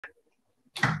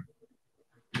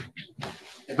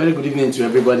A very good evening to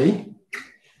everybody.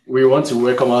 We want to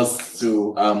welcome us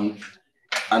to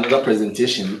another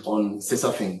presentation on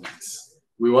CESA Thinks.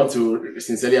 We want to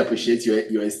sincerely appreciate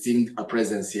your esteemed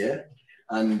presence here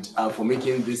and for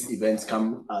making this event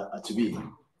come to be.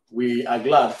 We are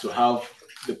glad to have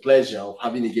the pleasure of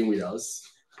having again with us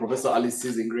Professor Alice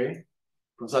Sindzingre.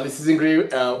 Professor Alice Sindzingre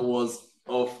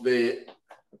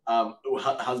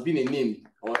has been a name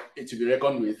to be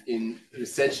reckoned with in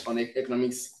research on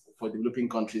economics for developing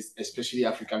countries, especially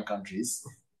African countries,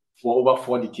 for over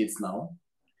 4 decades now.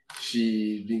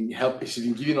 She's been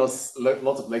giving us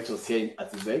lots of lectures here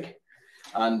at ISEG,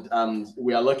 and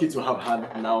we are lucky to have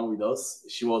her now with us.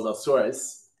 She was at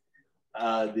SOAS,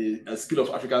 the School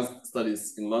of African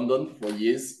Studies in London for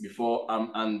years before,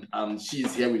 and she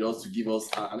is here with us to give us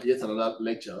yet another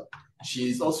lecture. She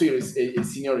is also a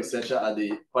senior researcher at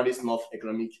the Paris North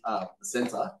Economic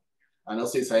Center, and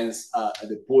also a science at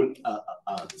the Pole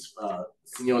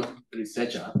senior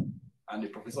researcher and a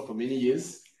professor for many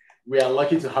years. We are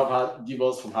lucky to have her give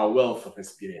us from her wealth of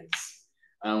experience,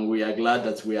 and we are glad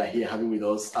that we are here having with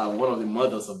us one of the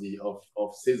mothers of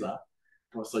CESA,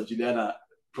 Professor Joanna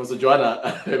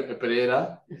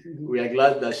Pereira. We are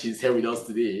glad that she's here with us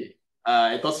today.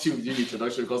 I thought she would do the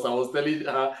introduction because I was telling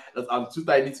her that I'm too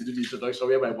tiny to do the introduction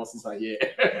where my bosses are here.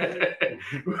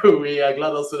 We are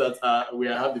glad also that we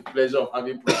have the pleasure of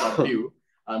having Professor Bill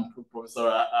and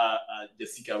Professor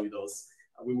Jessica with us.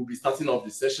 We will be starting off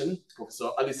the session. Professor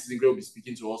Alice Sindzingre will be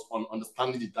speaking to us on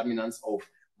understanding determinants of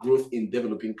growth in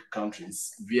developing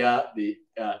countries via the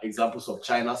examples of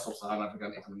China-Sub-Saharan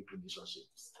African economic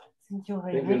relationships. Thank you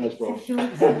very much, Prof. Thank you,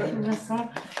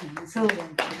 Vincent. So,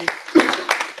 thank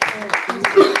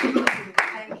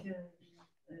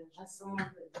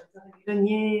Vincent, Dr.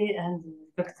 Agulonye, and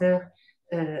Dr.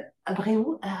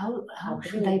 Abreu. How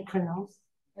should I pronounce?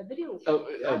 Abreu,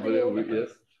 yes.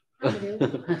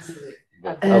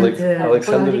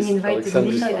 For having invited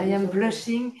me, I am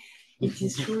blushing. It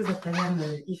is true that I am,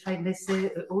 if I may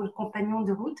say, old compagnon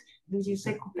de route. Do you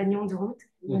say compagnon de route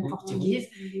in Portuguese?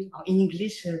 In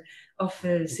English, of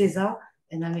CESA,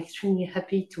 and I'm extremely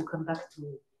happy to come back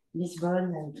to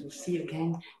Lisbon and to see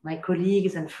again my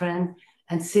colleagues and friends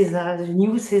and CESA, the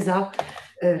new CESA,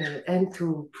 and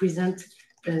to present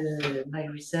my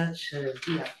research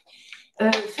here.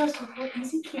 First of all,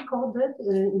 is it recorded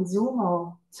in Zoom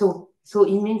or so? So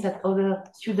it means that other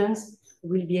students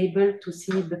will be able to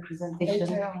see the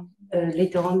presentation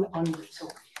later on. So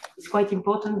it's quite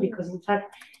important because, in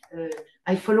fact,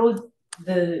 I followed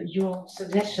your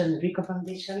suggestion,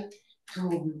 recommendation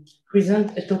to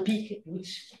present a topic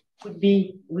which could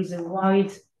be with a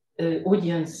wide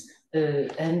audience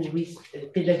and with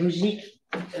pedagogic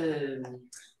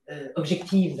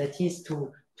objective, that is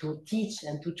to teach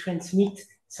and to transmit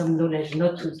some knowledge,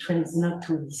 not to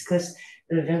discuss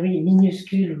a very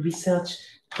minuscule research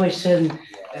question,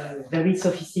 very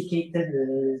sophisticated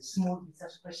small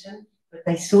research question. But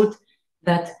I thought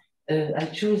that I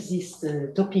chose this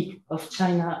topic of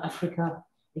China-Africa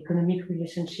economic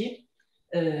relationship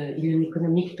in an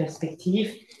economic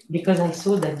perspective, because I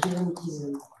saw that given it is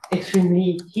an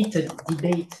extremely heated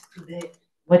debate today,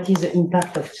 what is the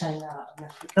impact of China on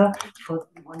Africa? For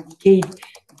 1 decade,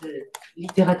 the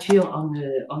literature on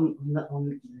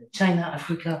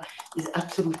China-Africa is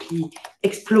absolutely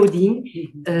exploding,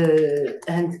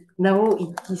 and now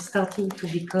it is starting to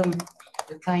become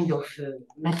a kind of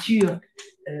mature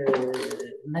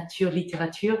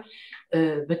literature.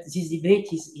 But this debate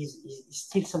is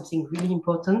still something really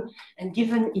important, and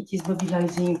given it is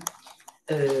mobilizing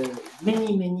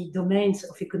many domains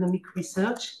of economic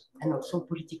research and also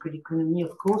political economy,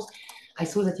 of course, I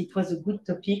saw that it was a good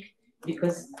topic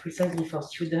because precisely for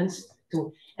students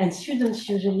too. And students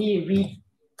usually read,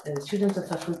 students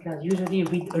of Africa usually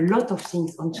read a lot of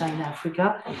things on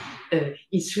China-Africa.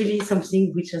 It's really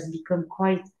something which has become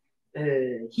quite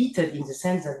heated in the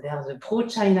sense that there's a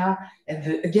pro-China and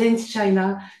the against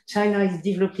China. China is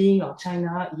developing or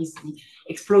China is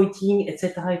exploiting,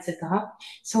 etc., etc.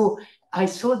 So I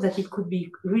thought that it could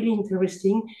be really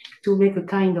interesting to make a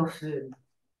kind of,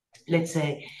 let's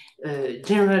say,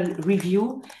 general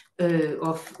review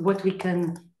of what we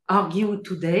can argue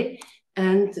today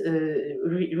and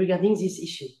regarding this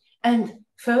issue. And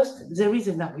first, there is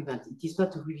an argument. It is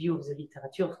not a review of the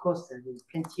literature, of course. There is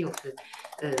plenty of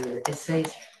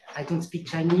essays. I don't speak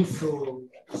Chinese, so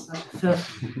it's not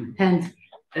first-hand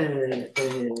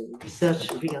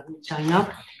research regarding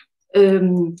China.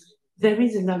 There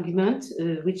is an argument,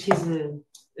 which is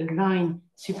a line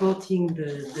supporting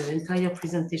the entire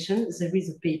presentation. There is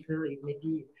a paper, it may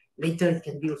be later, it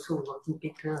can be also a working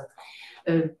paper,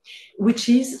 which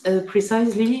is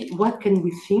precisely what can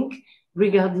we think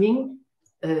regarding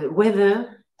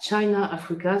whether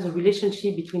China-Africa, the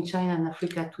relationship between China and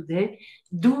Africa today,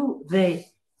 do they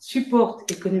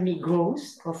support economic growth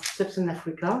of Sub-Saharan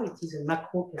Africa? It is a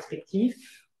macro perspective,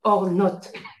 or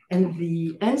not? And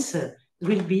the answer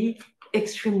will be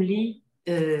extremely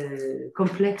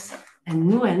complex and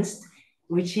nuanced,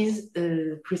 which is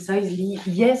precisely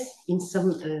yes in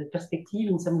some perspective,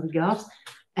 in some regards,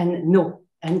 and no.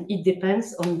 And it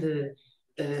depends on the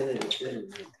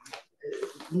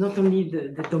not only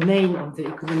the domain of the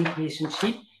economic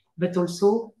relationship, but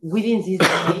also within this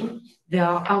domain, there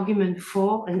are arguments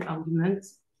for and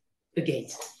arguments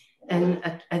against. And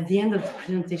at the end of the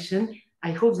presentation,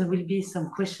 I hope there will be some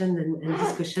question and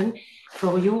discussion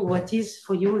for you. What is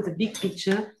for you the big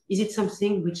picture? Is it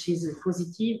something which is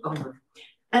positive or not?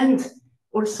 And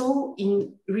also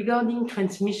in regarding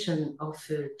transmission of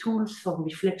tools for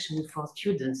reflection for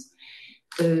students,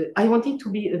 I wanted to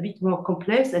be a bit more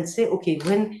complex and say, okay,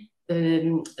 when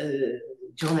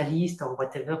journalists or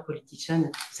whatever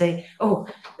politician say, oh,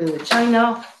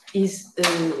 China is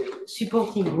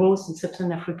supporting growth in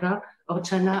Sub-Saharan Africa, or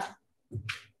China,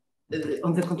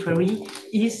 on the contrary,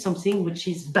 is something which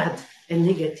is bad and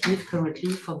negative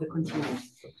currently for the continent.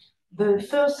 The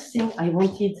first thing I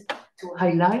wanted to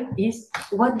highlight is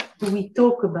what do we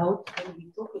talk about when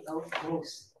we talk about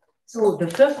growth? So the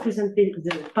first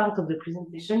the part of the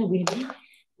presentation will be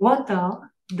what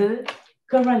are the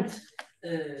current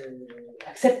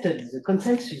accepted, the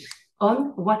consensus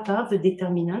on what are the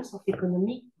determinants of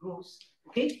economic growth.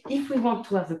 Okay, if we want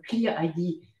to have a clear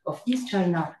idea of is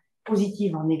China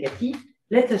positive or negative,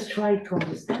 let us try to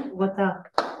understand what are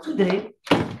today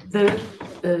the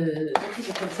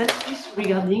consensus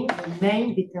regarding the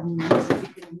main determinants of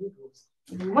economic growth.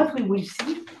 And what we will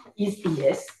see is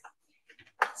yes,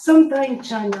 sometimes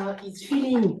China is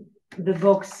filling the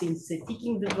box, is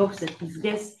ticking the box that is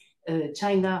yes,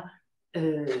 China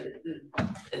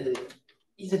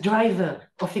is a driver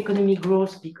of economic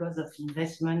growth because of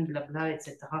investment, blah, blah,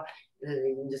 etc.,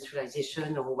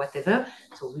 industrialization or whatever.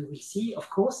 So we will see, of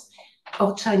course.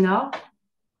 Or China,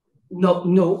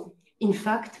 no, in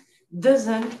fact,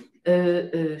 doesn't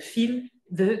feel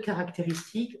the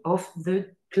characteristic of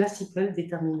the classical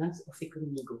determinants of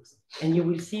economic growth. And you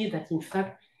will see that, in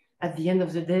fact, at the end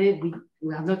of the day,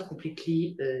 we are not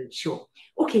completely sure.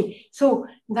 Okay, so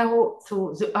now,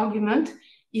 so the argument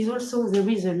is also, there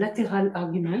is a lateral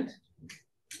argument,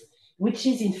 which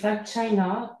is, in fact,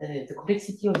 China, the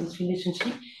complexity of this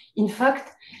relationship, in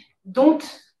fact, don't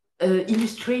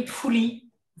illustrate fully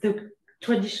the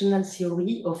traditional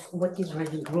theory of what is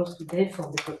driving growth today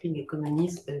for developing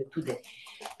economies today.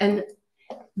 And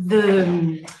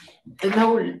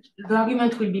now the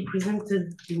argument will be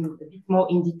presented in a bit more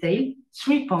in detail.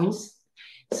 3 points.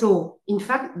 So, in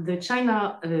fact, the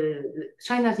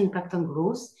China's impact on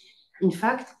growth, in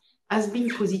fact, has been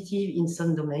positive in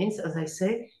some domains, as I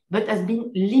say, but has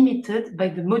been limited by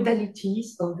the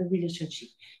modalities of the relationship.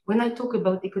 When I talk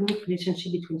about economic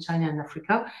relationship between China and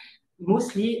Africa,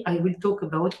 mostly I will talk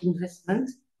about investment.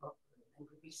 And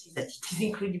we will see that it is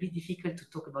incredibly difficult to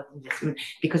talk about investment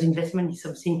because investment is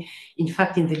something, in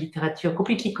fact, in the literature,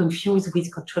 completely confused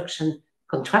with construction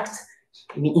contracts.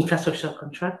 I mean, infrastructure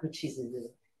contract, which is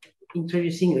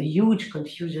introducing a huge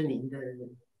confusion in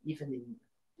even in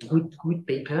good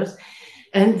papers.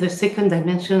 And the second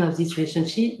dimension of this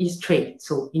relationship is trade.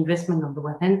 So investment on the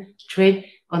one hand, trade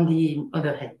on the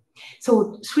other hand.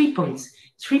 So 3 points.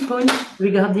 3 points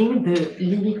regarding the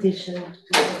limitation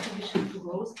to contribution to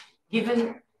growth,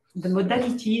 given the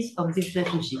modalities of this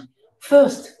relationship.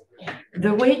 First,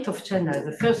 the weight of China,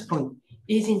 the first point,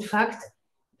 is in fact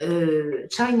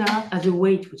China has a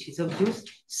weight which is obvious,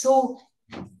 so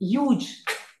huge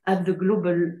at the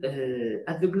global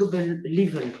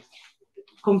level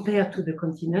compared to the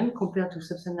continent, compared to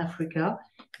Sub-Saharan Africa,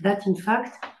 that in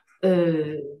fact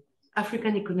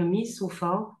African economies so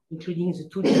far, including the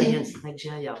two giants,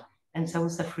 Nigeria and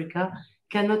South Africa,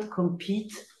 cannot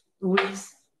compete with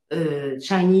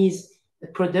Chinese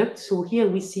products. So here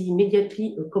we see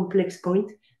immediately a complex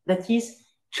point that is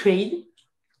trade.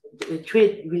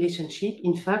 Trade relationship,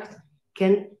 in fact,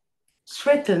 can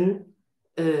threaten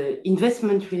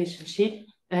investment relationship,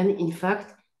 and in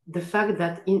fact, the fact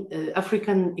that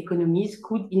African economies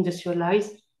could industrialize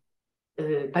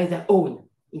by their own.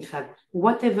 In fact,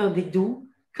 whatever they do,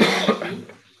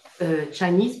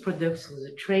 Chinese products with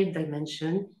the trade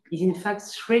dimension is in fact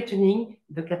threatening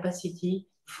the capacity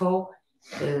for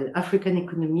African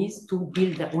economies to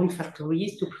build their own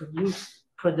factories, to produce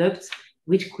products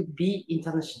which could be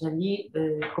internationally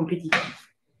competitive.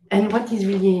 And what is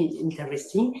really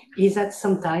interesting is that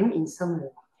sometimes in some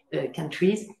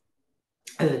countries,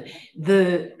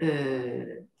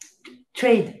 the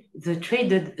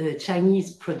traded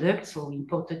Chinese products or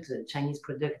imported Chinese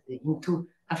products into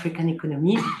African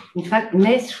economies, in fact,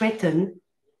 may threaten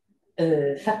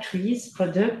factories,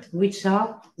 products which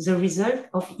are the result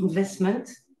of investment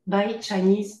by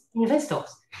Chinese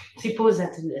investors. Suppose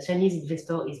that a Chinese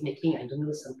investor is making, I don't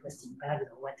know, some plastic bag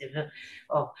or whatever,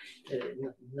 or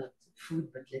not food,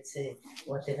 but let's say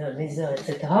whatever, leather,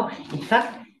 etc. In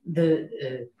fact, the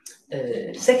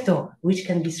sector which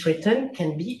can be threatened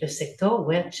can be a sector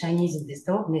where Chinese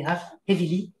investors may have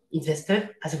heavily invested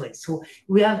as well. So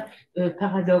we have a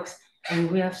paradox,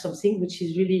 and we have something which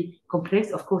is really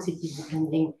complex. Of course, it is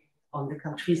depending on the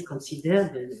countries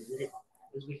considered.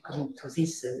 We'll come to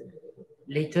this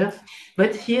later.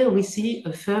 But here we see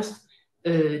a first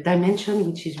dimension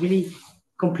which is really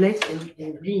complex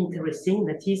and really interesting,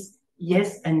 that is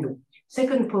yes and no.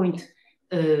 Second point,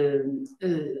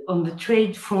 on the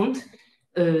trade front,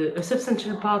 a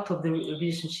substantial part of the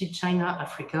relationship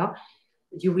China-Africa,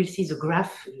 you will see the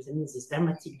graph, this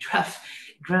dramatic graph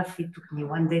it took me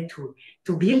one day to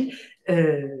build, with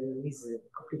a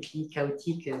completely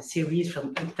chaotic series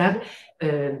from UNCTAD.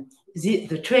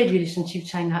 The trade relationship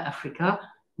China-Africa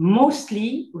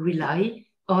mostly rely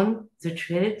on the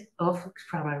trade of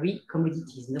primary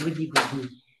commodities. Nobody will be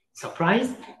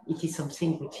surprised. It is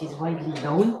something which is widely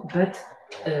known, but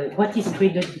what is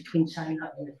traded between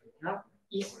China and Africa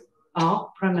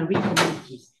are primary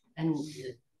commodities. And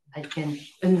I can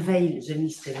unveil the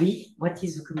mystery. What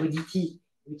is the commodity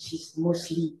which is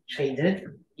mostly traded?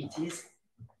 It is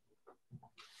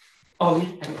oil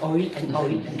and oil and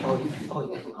oil and oil and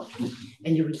oil and oil.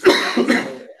 And you will see.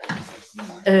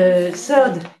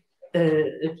 Third,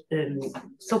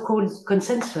 so-called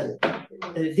consensual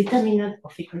determinant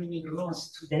of economic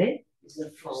growth today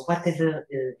for whatever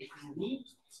economy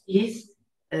is,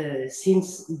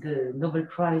 since the Nobel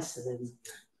Prize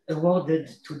awarded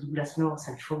to Douglas North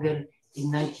and Fogel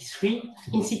in '93,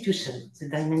 institution, the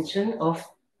dimension of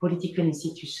political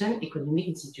institution, economic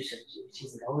institution, which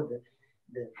is now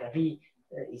the very,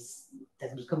 it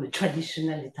has become a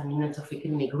traditional determinant of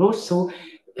economic growth. So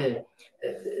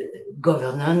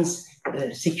governance,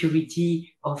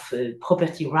 security of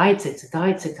property rights,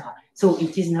 etc., etc. So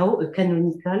it is now a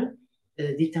canonical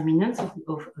determinant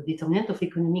of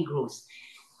economic growth.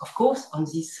 Of course, on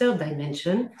this third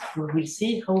dimension, we will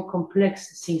see how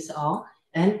complex things are,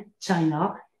 and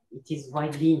China, it is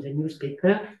widely in the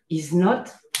newspaper, is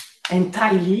not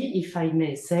entirely, if I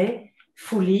may say,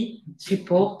 fully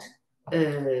support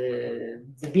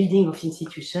the building of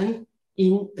institutions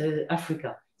in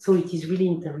Africa. So it is really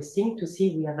interesting to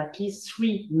see we have at least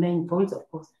three main points, of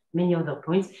course, many other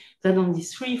points, that on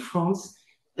these three fronts,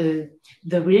 the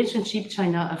relationship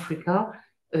China-Africa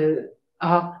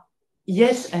are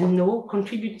yes and no,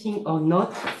 contributing or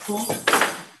not to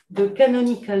the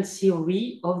canonical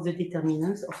theory of the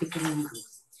determinants of economic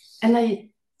growth. And I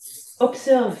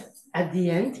observe at the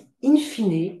end, in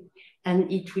fine, and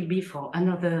it will be for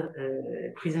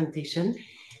another presentation,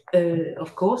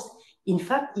 of course, in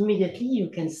fact, immediately you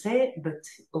can say, but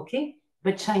okay,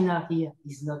 but China here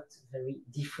is not very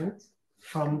different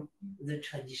from the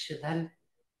traditional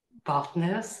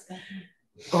partners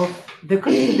of the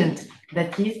continent,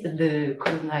 that is the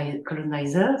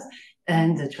colonizers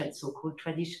and the so-called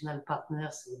traditional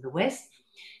partners in the West,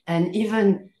 and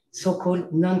even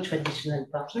so-called non-traditional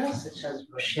partners such as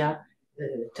Russia,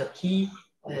 Turkey,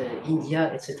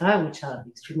 India, etc., which are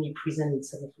extremely present in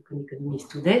South African economies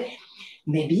today.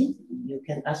 Maybe you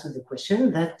can ask the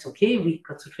question that, okay, we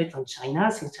concentrate on China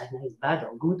since China is bad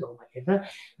or good or whatever,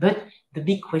 but the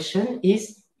big question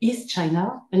is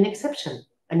China an exception?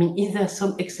 I mean, is there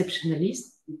some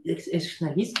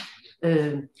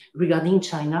exceptionalism regarding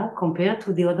China compared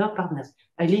to the other partners?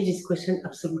 I leave this question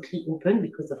absolutely open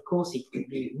because, of course, it could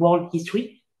be world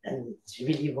history, and it's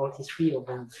really world history of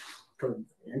the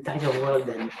entire world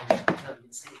and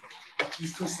let's say at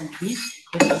least 2 centuries.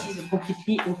 But this is a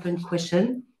completely open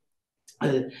question,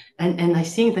 and I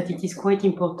think that it is quite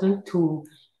important to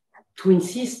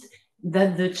insist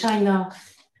that the China,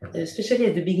 especially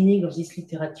at the beginning of this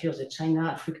literature, the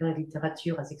China-Africa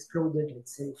literature has exploded,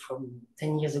 let's say, from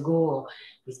 10 years ago, or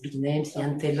with big names,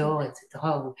 Ian Taylor,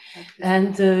 etc.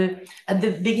 And at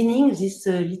the beginning, this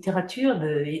literature,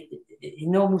 the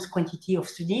enormous quantity of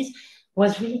studies,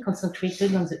 was really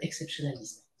concentrated on the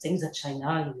exceptionalism, saying that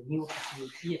China is a new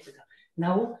opportunity, etc.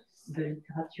 Now, the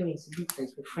literature is a bit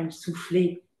like the French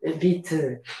soufflé, a bit,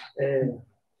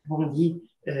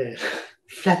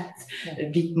 flat, a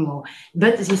bit more.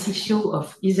 But this issue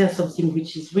of is there something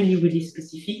which is really, really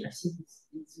specific, I think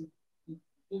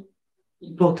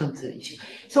important issue.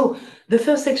 So the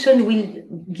first section will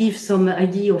give some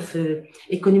idea of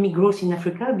economic growth in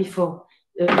Africa before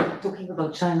talking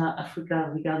about China,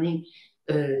 Africa regarding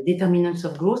determinants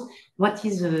of growth. What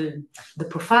is the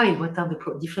profile? What are the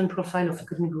different profile of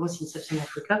economic growth in Sub-Saharan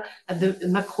Africa at the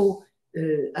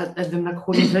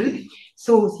macro level?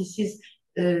 So this is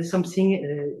something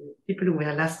people who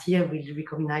were last year will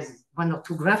recognize one or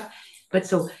two graphs. But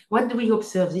so what do we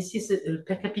observe? This is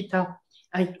per capita.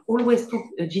 I always took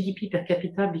GDP per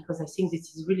capita because I think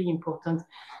this is really important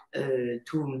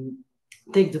to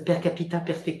take the per capita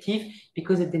perspective,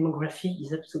 because the demography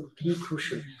is absolutely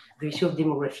crucial, the issue of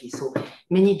demography. So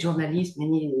many journalists,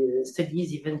 many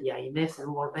studies, even the IMF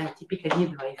and World Bank, typically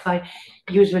the IFI,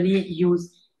 usually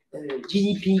use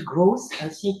GDP growth. I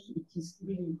think it is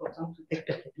really important to take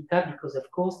per capita because, of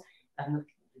course, I'm not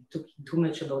talking too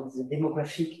much about the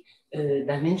demographic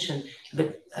dimension,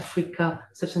 but Africa,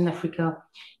 Sub-Saharan Africa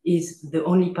is the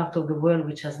only part of the world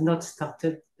which has not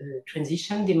started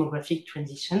transition, demographic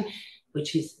transition,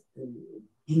 which is an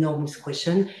enormous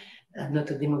question. I'm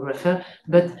not a demographer,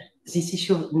 but this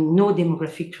issue of no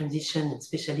demographic transition,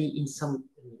 especially in some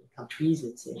countries,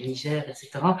 let's say Niger,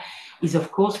 etc., is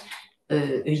of course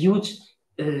a huge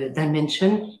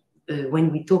dimension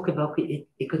when we talk about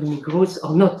economic growth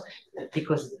or not,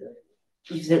 because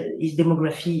if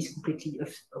demography is completely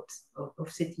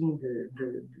offsetting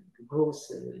the growth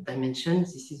dimension,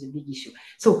 this is a big issue.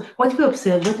 So what do we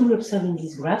observe in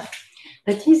this graph?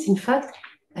 That is, in fact,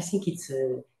 I think it's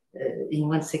in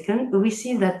 1 second, we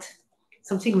see that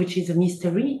something which is a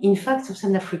mystery. In fact,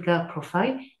 Sub-Saharan Africa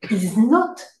profile is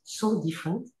not so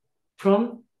different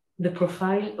from the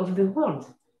profile of the world.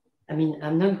 I mean,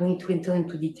 I'm not going to enter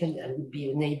into detail. I would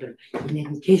be unable in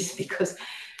any case because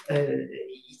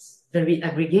it's very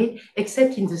aggregate,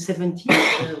 except in the 70s,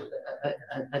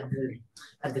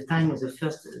 at the time of the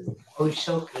first oil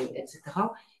shock,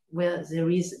 etc., where there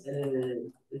is a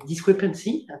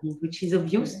discrepancy, I mean, which is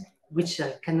obvious, which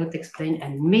I cannot explain,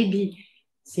 and maybe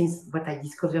since what I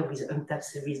discovered with UNTAP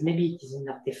series, maybe it is an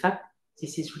artifact.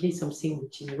 This is really something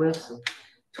which is worth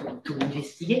to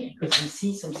investigate, because we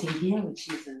see something here which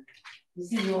is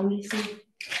this is the only thing,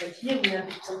 but here we have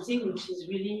something which is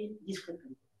really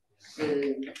discrepant.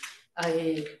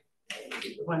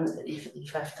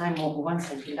 If I have time or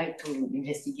once, I would like to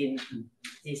investigate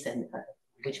this, and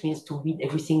which means to read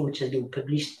everything which has been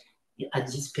published at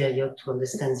this period to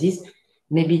understand this.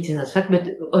 Maybe it is a fact, but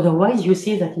otherwise you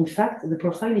see that in fact the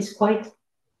profile is quite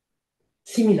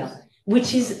similar,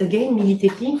 which is again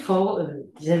militating for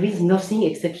there is nothing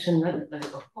exceptional,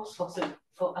 of course,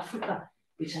 for Africa,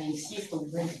 which I insist on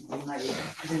in my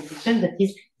presentation, that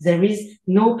is, there is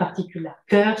no particular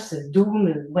curse,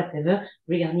 doom, whatever,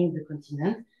 regarding the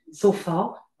continent. So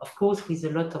far, of course, with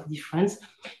a lot of difference,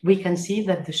 we can see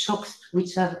that the shocks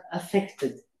which have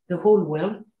affected the whole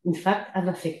world, in fact, have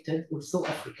affected also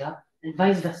Africa, and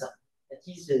vice versa. That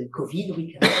is COVID,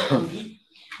 we can see COVID,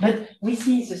 but we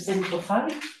see the same profile,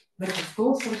 but of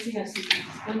course, something I think is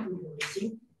quite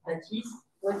interesting, that is,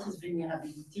 what is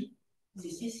vulnerability?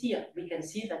 This is here. We can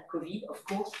see that COVID, of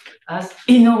course, has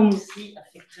enormously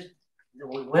affected the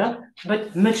whole world,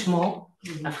 but much more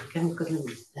African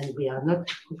economies, and we are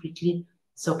not completely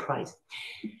surprised.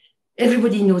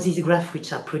 Everybody knows these graphs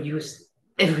which are produced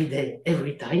every day,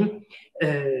 every time.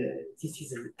 This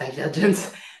is a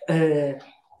divergence.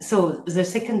 So the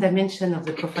second dimension of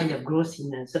the profile of growth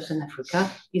in Sub-Saharan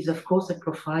Africa is, of course, a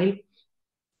profile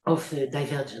of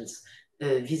divergence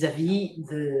vis-à-vis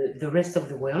the rest of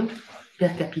the world per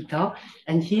capita.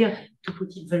 And here, to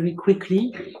put it very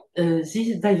quickly,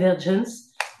 this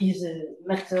divergence is a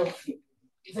matter of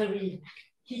very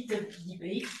heated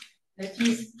debate. That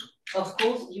is, of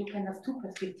course, you can have two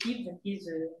perspectives. That is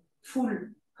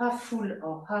half full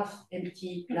or half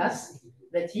empty glass.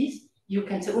 That is, you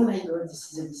can say, oh my God,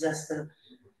 this is a disaster.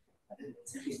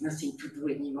 There is nothing to do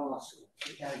anymore. So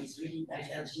Africa is really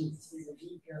diverging. This is the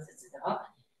vehicles, etc.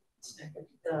 It's per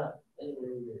capita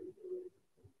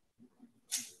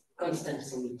constant,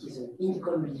 so it is an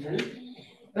income level.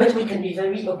 But we can be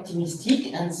very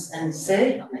optimistic and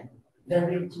say,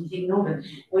 very optimistic, no, but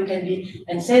we can be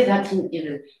and say that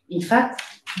in fact,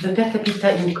 the per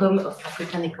capita income of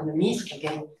African economies,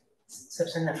 again,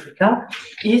 Sub-Saharan Africa,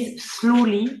 is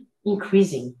slowly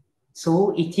increasing.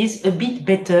 So it is a bit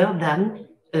better than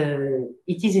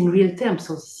it is in real terms.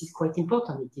 So this is quite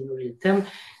important. It is in real terms.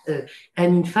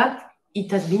 And in fact, it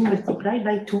has been multiplied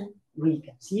by 2. We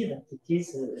can see that it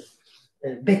is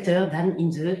better than in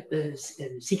the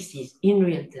 60s in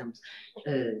real terms.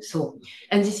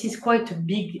 And this is quite a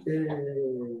big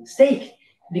stake,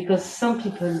 because some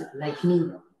people like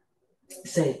me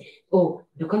say oh,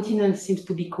 the continent seems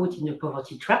to be caught in a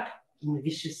poverty trap, in a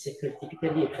vicious cycle,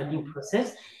 typically a trading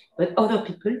process, but other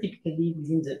people, typically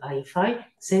within the IFI,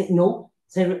 say no,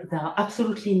 there are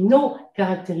absolutely no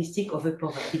characteristic of a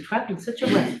poverty trap in such a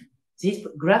graph. This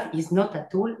graph is not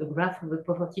at all a graph of a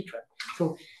poverty trap.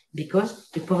 So, because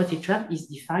the poverty trap is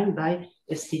defined by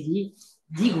a steady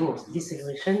degrowth,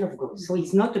 deceleration of growth. So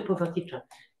it's not a poverty trap.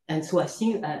 And so I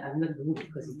think I'm not doing it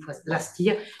because it was last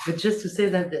year, but just to say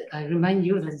that I remind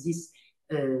you that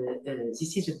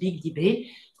this is a big debate.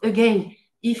 Again,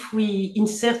 if we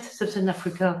insert Sub-Saharan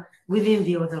Africa within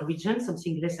the other regions,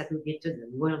 something less aggregated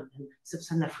than world and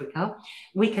Sub-Saharan Africa,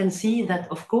 we can see that,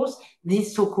 of course,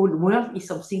 this so-called world is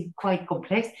something quite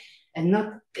complex, and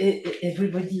not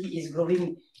everybody is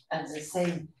growing at the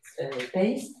same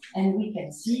pace. And we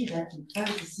can see that, in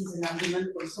fact, this is an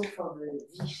argument also for the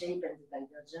V-shape and the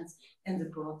divergence and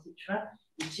the poverty trap,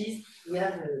 which is we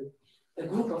have a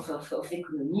group of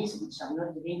economies which are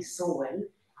not doing so well.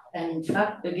 And in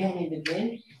fact, again and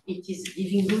again, it is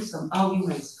giving you some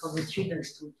arguments for the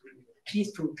students to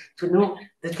know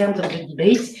the terms of the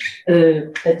debate.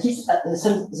 That is,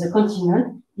 the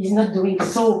continent is not doing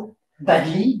so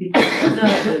badly because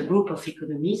other group of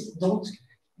economies don't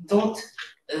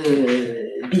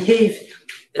behave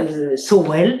so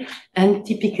well. And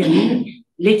typically,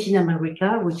 Latin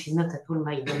America, which is not at all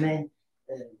my domain,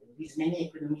 with many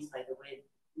economies, by the way,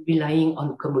 relying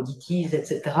on commodities,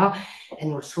 etc.,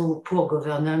 and also poor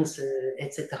governance,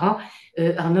 etc.,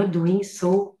 are not doing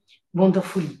so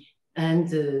wonderfully.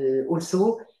 And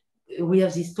also, we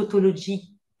have this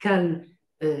tautological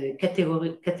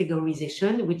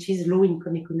categorization, which is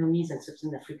low-income economies and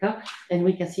Sub-Saharan Africa, and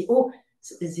we can see, oh,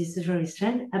 this is very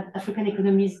strange. African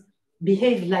economies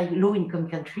behave like low-income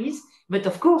countries, but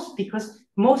of course, because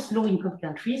most low-income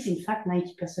countries, in fact,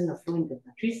 90% of low-income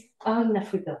countries are in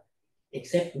Africa,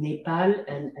 except Nepal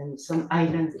and some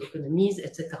island economies,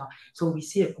 etc. So we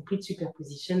see a complete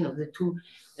superposition of the two.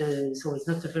 So it's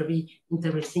not a very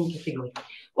interesting category.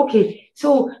 Okay,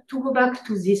 so to go back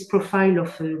to this profile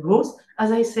of growth,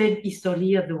 as I said,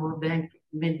 historically, the World Bank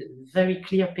made very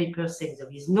clear paper saying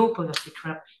there is no poverty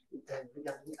trap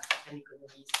regarding African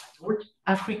economies at all.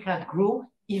 Africa grows,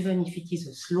 even if it is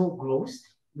a slow growth,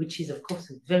 which is, of course,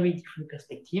 a very different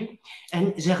perspective.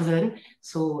 And Gerven,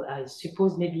 so I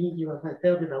suppose maybe you have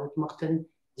heard about Morten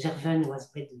Gerven, was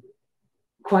made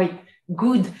quite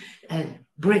good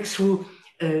breakthrough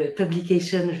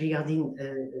publication regarding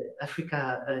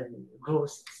Africa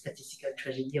growth statistical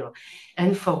tragedy.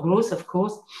 And for growth, of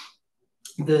course,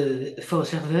 for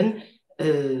Gerven,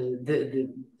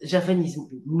 Gerven is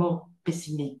more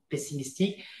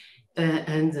pessimistic.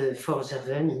 And for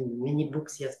Gerven, in many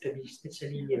books he has published,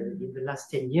 especially in the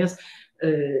last 10 years,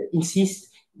 insists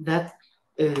that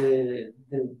the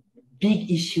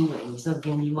big issue, and he's not the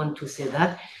only one to say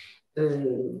that,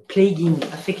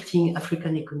 affecting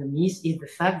African economies is the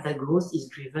fact that growth is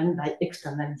driven by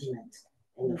external demand.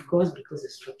 And of course, because the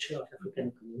structure of African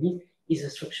economy is a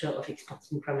structure of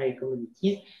exporting primary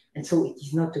commodities, and so it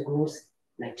is not a growth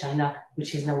like China,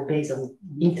 which is now based on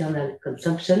internal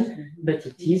consumption, but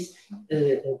it is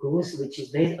a growth which is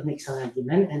based on external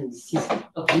demand, and this is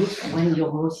obvious when your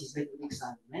growth is based on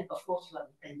external demand. Of course, you are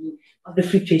depending on the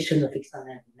fluctuation of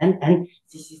external demand, and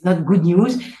this is not good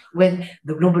news when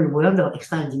the global world or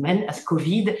external demand as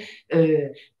COVID,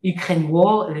 Ukraine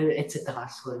war, etc.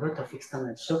 So a lot of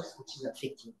external shocks which is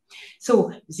affecting.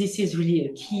 So this is really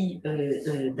a key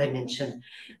dimension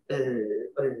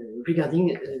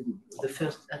regarding the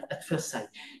at first sight.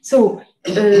 So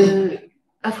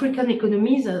African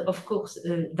economies are, of course,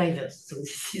 diverse. So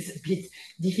this is a bit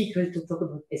difficult to talk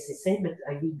about SSA, but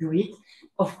I will do it.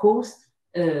 Of course,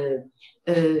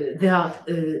 they are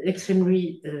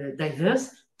extremely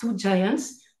diverse. Two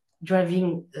giants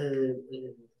driving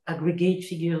aggregate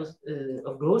figures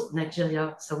of growth,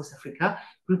 Nigeria, South Africa,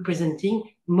 representing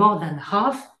more than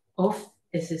half of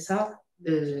SSA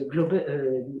global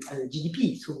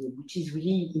GDP, so which is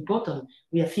really important.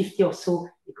 We have 50 or so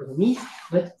economies,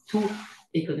 but two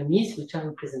economies which are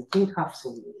representing half,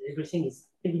 so everything is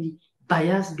heavily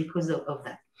biased because of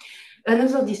that.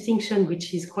 Another distinction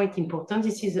which is quite important,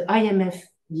 this is the IMF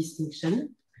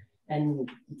distinction, and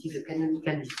it is a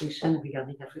canonical distinction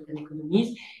regarding African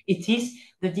economies. It is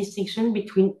the distinction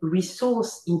between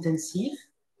resource intensive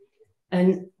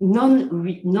and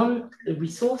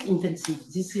non-resource intensive.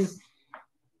 This is,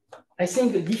 I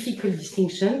think, a difficult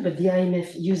distinction, but the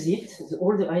IMF use it,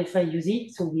 all the IFI use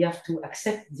it, so we have to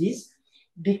accept this,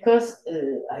 because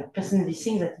I personally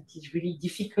think that it is really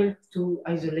difficult to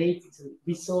isolate the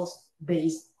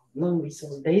resource-based,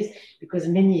 non-resource-based, because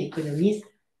many economies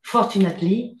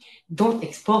fortunately, don't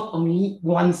export only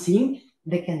one thing.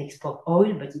 They can export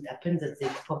oil, but it happens that they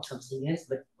export something else.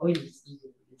 But oil is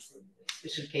a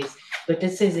special case. But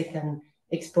let's say they can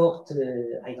export,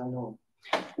 I don't know,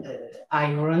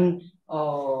 iron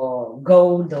or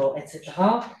gold or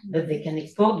etc. But they can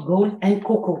export gold and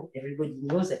cocoa. Everybody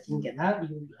knows that in Ghana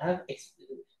you have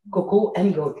cocoa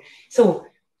and gold. So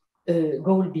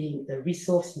gold being a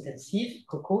resource intensive,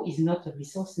 cocoa is not a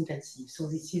resource intensive. So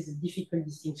this is a difficult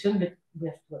distinction, but we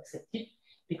have to accept it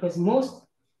because most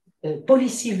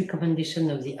policy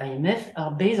recommendations of the IMF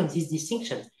are based on this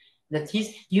distinction. That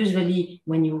is, usually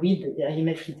when you read the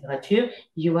IMF literature,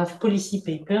 you have policy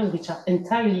papers which are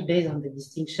entirely based on the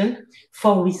distinction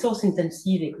for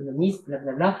resource-intensive economies, blah,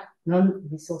 blah, blah,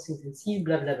 non-resource-intensive,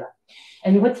 blah, blah, blah.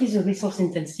 And what is a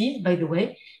resource-intensive, by the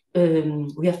way?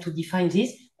 We have to define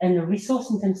this. And a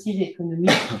resource-intensive economy,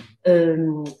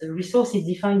 resource is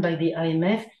defined by the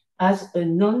IMF as a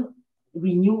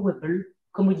non-renewable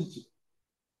commodity,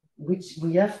 which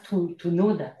we have to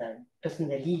know that.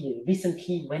 Personally,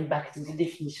 recently went back to the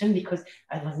definition because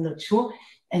I was not sure,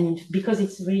 and because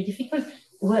it's very difficult.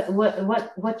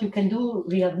 What you can do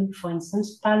regarding, for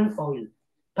instance, palm oil.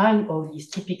 Palm oil is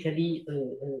typically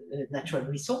a natural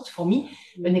resource for me.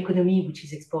 An economy which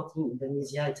is exporting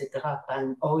Indonesia, etc.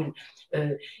 Palm oil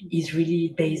is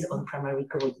really based on primary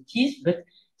commodities. But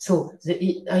so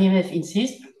the IMF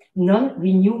insists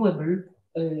non-renewable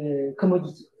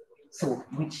commodity. So,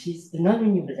 which is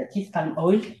non-renewable, that is palm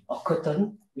oil or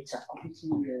cotton, which are completely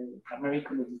primary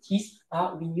commodities,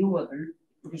 are renewable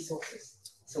resources.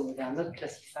 So they are not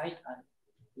classified as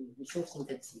resource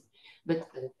intensive. But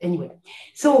anyway,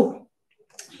 so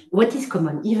what is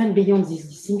common? Even beyond this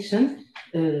distinction,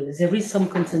 there is some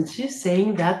consensus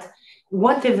saying that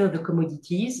whatever the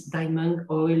commodities, diamond,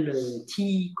 oil,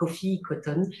 tea, coffee,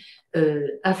 cotton,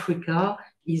 Africa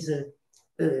is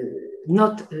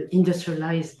not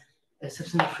industrialized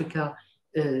Sub-Saharan Africa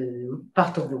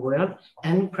part of the world,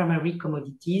 and primary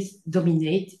commodities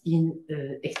dominate in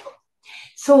export.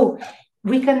 So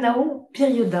we can now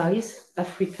periodize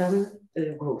African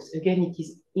growth. Again, it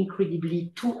is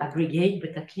incredibly too aggregate,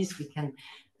 but at least we can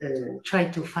try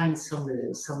to find some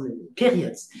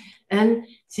periods. And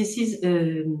this is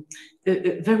a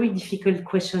very difficult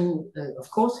question, of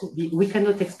course. We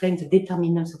cannot explain the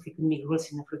determinants of economic growth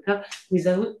in Africa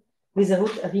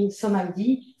without having some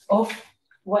idea of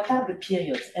what are the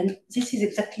periods. And this is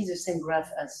exactly the same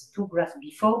graph as two graphs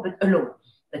before, but alone.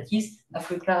 That is,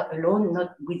 Africa alone,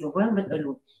 not with the world, but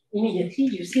alone. Immediately,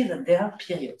 you see that there are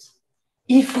periods.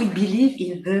 If we believe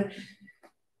in the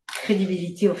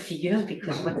credibility of figures,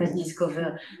 because what I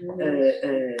discovered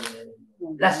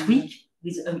last week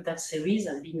with the UNCTAD series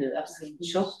has been an absolute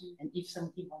shock. And if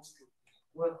somebody wants to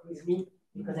work with me,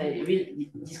 because I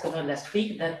really discovered last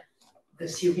week that the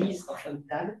series of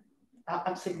UNCTAD are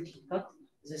absolutely not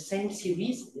the same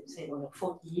series, let's say over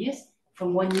 40 years,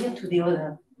 from one year to the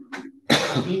other.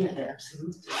 It's been an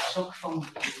absolute shock from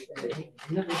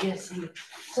nobody has seen it.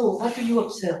 So what do you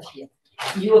observe here?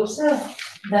 You observe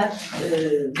that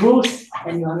growth,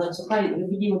 and you are not surprised,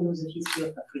 nobody knows the history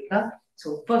of Africa.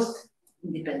 So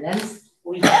post-independence,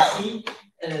 we can see,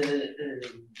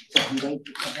 so I'm going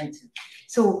to comment.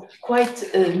 So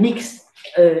quite a mixed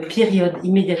period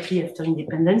immediately after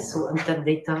independence. So UNCTAD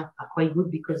data are quite good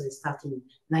because they start in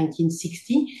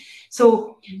 1960.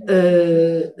 So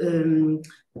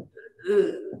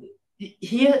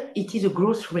here it is a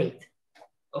growth rate,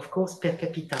 of course, per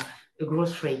capita, a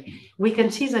growth rate. We can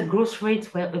see that growth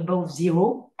rates were above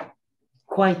zero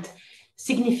quite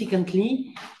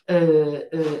significantly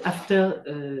after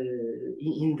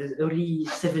in the early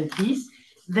 70s.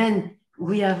 Then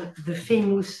we have the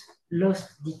famous lost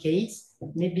decades.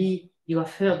 Maybe you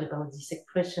have heard about this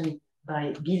expression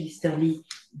by Bill Easterly,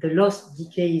 the lost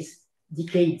decades.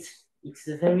 It's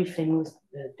a very famous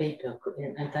paper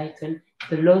entitled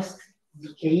The Lost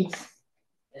Decades.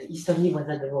 Easterly was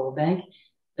at the World Bank.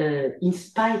 In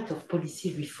spite of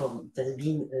policy reform, it has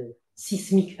been a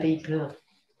seismic paper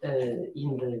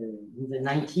in the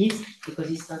 90s, because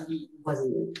Easterly was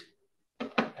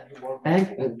at the World Bank,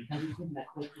 a very good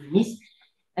macroeconomist,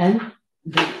 and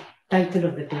the title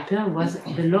of the paper was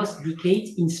The Lost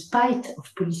Decades in Spite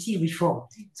of Policy Reform.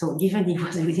 So given it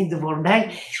was within the World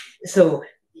Bank, so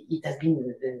it has been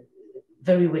a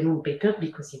very well-known paper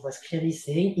because it was clearly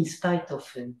saying, in spite of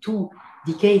 2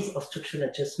 decades of structural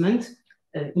adjustment,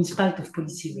 in spite of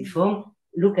policy reform,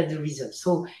 look at the results.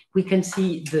 So we can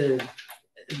see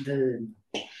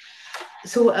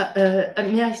so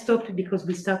may I stop because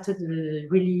we started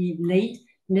really late?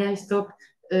 May I stop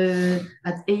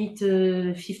at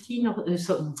 8:15 or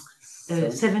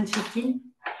 7:15?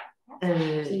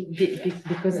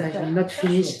 because I have not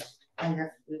finished, I have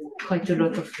quite a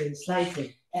lot of slides.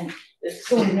 And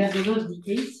so we have those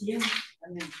decades here. I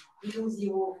mean, below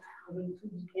zero, two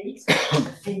decades, the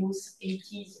famous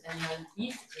 80s and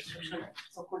 90s,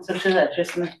 so-called social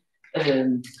adjustment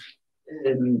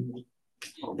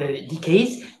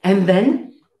decades. And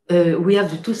then we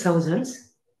have the 2000s.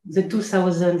 The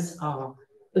 2000s are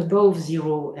above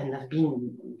zero and have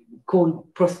been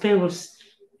called prosperous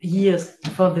years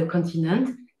for the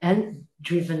continent, and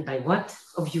driven by what?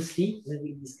 Obviously,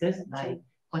 we discussed by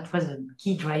what was the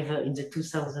key driver in the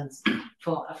 2000s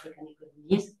for African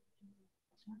economies?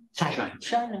 China.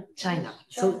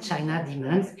 So China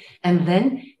demands. And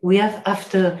then we have,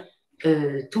 after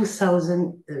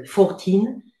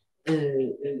 2014,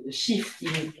 shift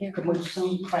in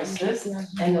commodity prices,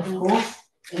 and of course,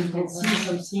 you can see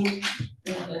something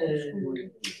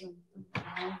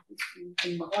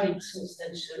quite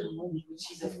substantial,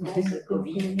 which is of course the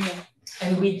COVID.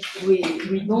 And we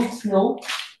don't know,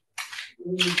 I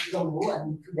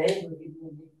mean, today, maybe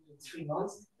in 3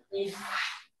 months, if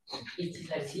it is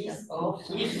like this, or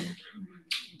if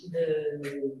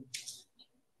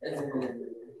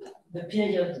the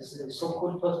period, the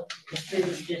so-called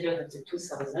post-COVID period of the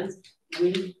 2000s,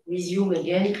 will resume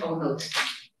again or not.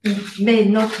 It may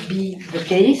not be the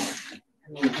case. I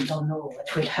mean, we don't know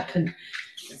what will happen,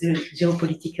 the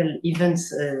geopolitical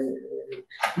events,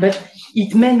 but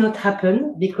it may not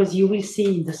happen, because you will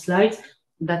see in the slides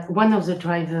that one of the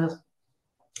drivers,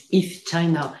 if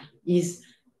China is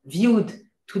viewed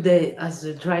today as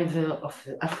a driver of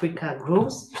Africa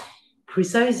growth,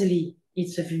 precisely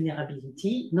it's a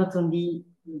vulnerability, not only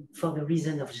for the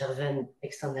reason of Gervain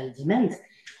external demand,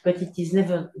 but it is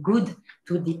never good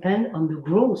to depend on the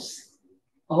growth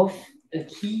of a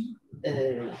key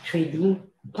trading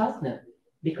partner,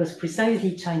 because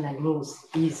precisely China growth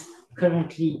is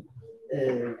currently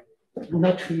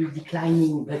not really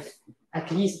declining, but at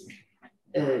least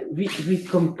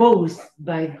recomposed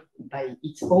by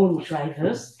its own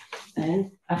drivers,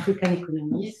 and African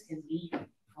economies can be,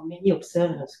 for many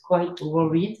observers, quite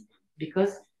worried,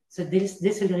 because the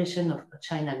deceleration of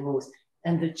China growth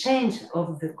and the change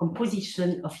of the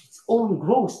composition of its own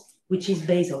growth, which is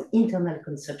based on internal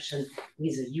consumption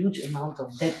with a huge amount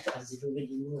of debt, as everybody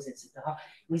knows, etc.,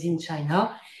 within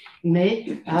China,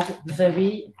 may have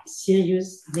very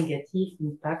serious negative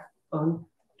impact on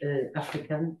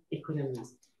African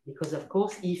economies. Because, of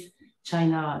course, if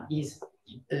China is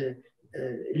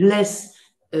less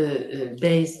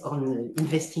based on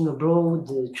investing abroad,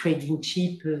 trading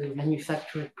cheap,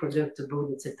 manufactured product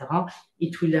abroad, etc.,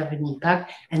 it will have an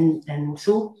impact. And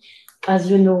so, as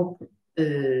you know,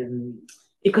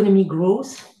 economic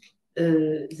growth,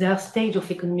 there are stages of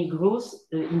economic growth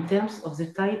in terms of the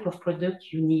type of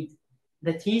product you need.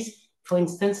 That is, for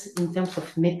instance, in terms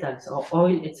of metals or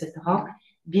oil, etc.,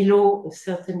 below a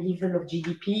certain level of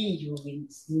GDP, you will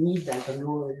need, I don't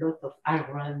know, a lot of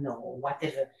iron or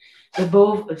whatever.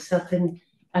 Above a certain,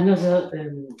 another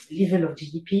level of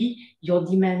GDP, your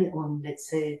demand on, let's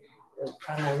say,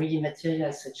 primary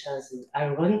materials such as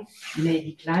iron may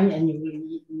decline, and you will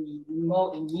be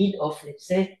more in need of, let's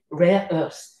say, rare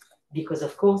earths. Because,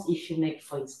 of course, if you make,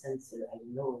 for instance, I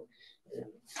don't know,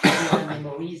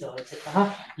 memories or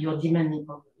etc., your demand in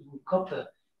copper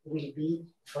will be,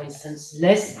 for instance,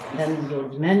 less than your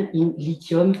demand in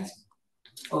lithium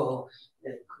or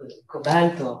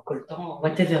cobalt or coltan or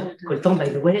whatever. Coltan, by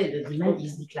the way, the demand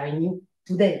is declining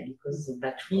today because the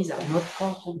batteries are not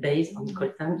based on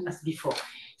coltan as before.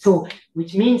 So,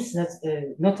 which means that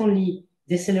not only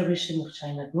deceleration of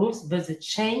China growth, but the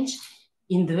change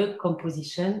in the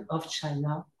composition of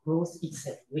China growth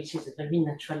itself, which is a very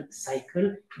natural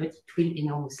cycle, but it will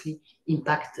enormously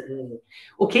impact.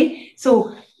 Okay,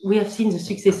 so we have seen the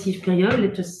successive period.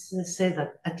 Let us say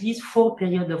that at least 4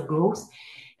 periods of growth,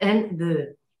 and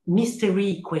the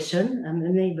mystery question, I'm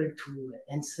unable to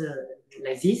answer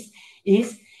like this,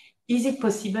 is it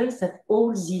possible that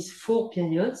all these 4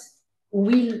 periods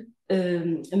will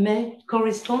may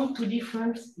correspond to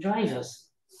different drivers?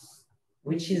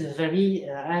 Which is a very,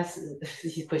 this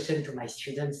is a question to my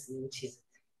students, which is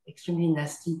extremely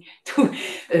nasty to,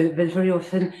 but very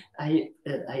often I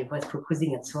was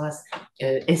proposing at SOAS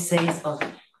essays of,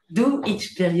 does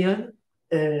each period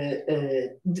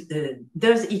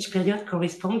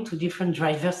correspond to different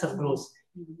drivers of growth?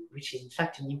 Which is in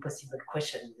fact an impossible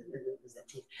question.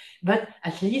 But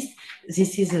at least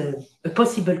this is a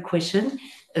possible question.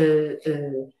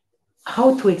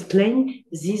 How to explain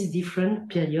these different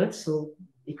periods? So,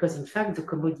 because in fact the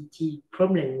commodity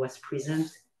problem was present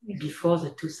before the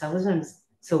 2000s.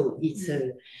 So it's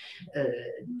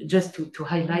just to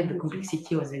highlight the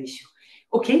complexity of the issue.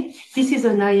 Okay, this is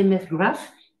an IMF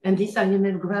graph, and this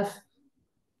IMF graph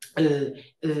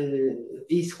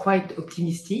is quite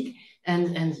optimistic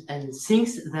and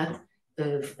thinks that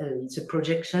it's a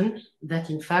projection that,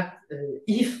 in fact,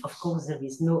 if, of course, there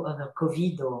is no other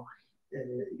COVID or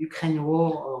Ukraine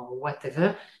war or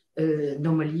whatever,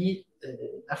 normally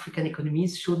African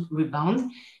economies should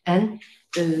rebound. And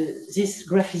this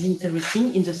graph is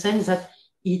interesting in the sense that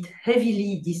it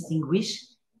heavily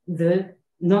distinguishes the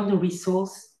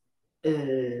non-resource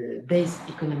based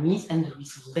economies and the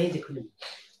resource-based economy.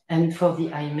 And for the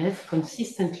IMF,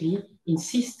 consistently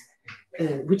insist,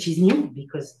 which is new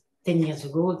because 10 years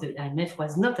ago, the IMF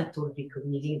was not at all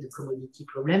recognizing the commodity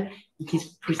problem. It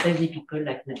is precisely people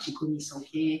like Nachiko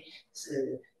Nisonke,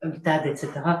 UNCTAD,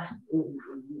 etc., who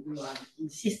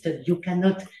insisted you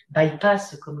cannot bypass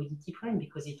the commodity problem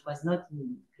because it was not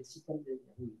in classical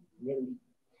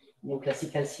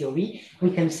theory.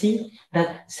 We can see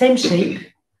that same shape,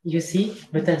 you see,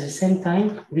 but at the same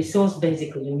time, resource-based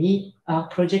economy are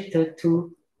projected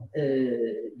to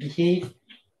behave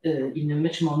in a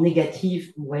much more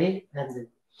negative way than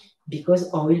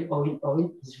because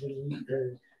oil is really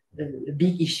a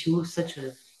big issue, such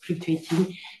a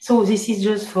fluctuating. So this is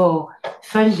just for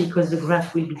fun because the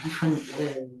graph will be different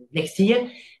next year.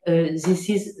 This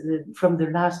is from the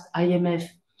last IMF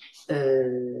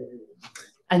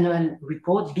annual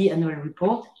report, biannual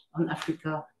report on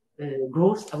Africa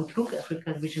growth outlook,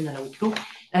 Africa's regional outlook,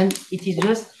 and it is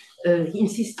just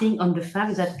insisting on the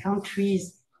fact that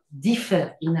countries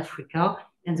differ in Africa,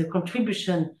 and the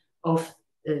contribution of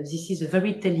this is a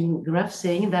very telling graph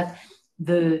saying that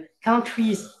the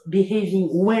countries behaving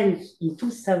well in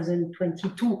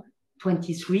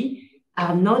 2022-23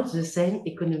 are not the same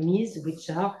economies which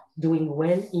are doing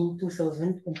well in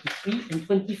 2023 and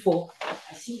 24.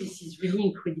 I think this is really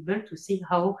incredible to see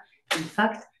how, in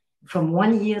fact, from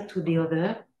one year to the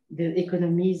other, the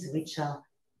economies which are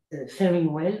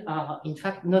faring well are, in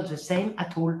fact, not the same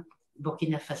at all.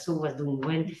 Burkina Faso was doing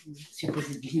well,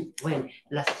 supposedly well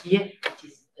last year. It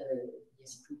is,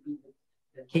 yes, it will be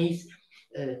the case.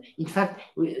 In fact,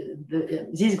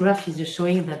 this graph is just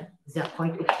showing that they are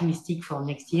quite optimistic for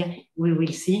next year. We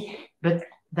will see, but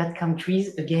that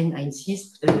countries, again, I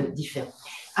insist, differ.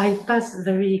 I pass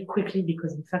very quickly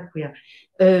because, in fact, we are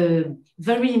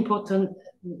very important.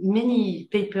 Many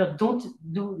papers don't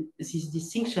do this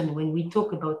distinction when we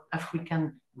talk about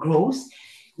African growth,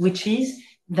 which is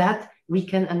that we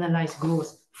can analyze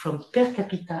growth from per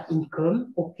capita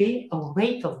income, okay, or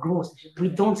rate of growth. We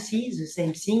don't see the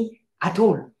same thing at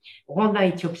all. Rwanda,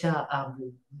 Ethiopia are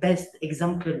the best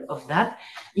example of that.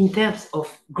 In terms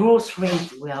of growth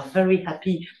rate, we are very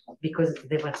happy because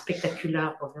they were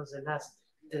spectacular over the last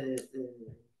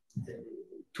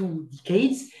 2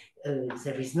 decades.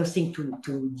 There is nothing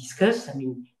to discuss. I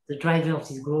mean, the driver of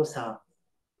this growth are,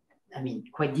 I mean,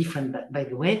 quite different, by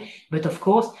the way. But of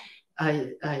course,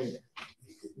 I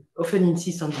often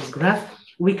insist on this graph.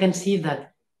 We can see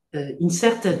that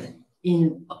inserted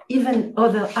in even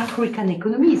other African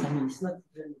economies, I mean, it's not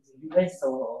even the US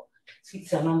or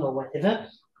Switzerland or whatever,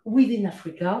 within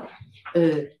Africa,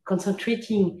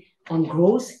 concentrating on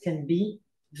growth can be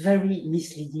very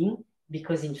misleading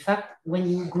because, in fact, when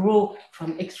you grow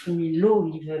from extremely low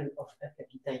level of per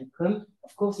capita income,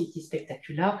 of course, it is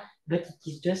spectacular, but it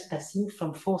is just passing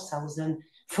from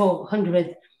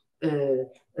 4,400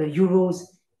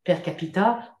 euros per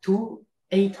capita to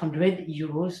 800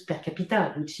 euros per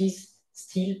capita, which is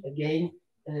still, again,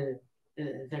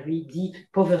 very deep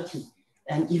poverty,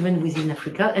 and even within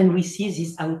Africa. And we see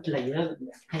this outlier,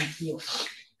 plenty of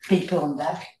paper on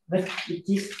that, but it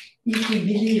is, if we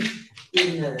believe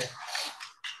in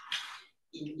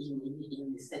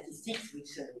statistics,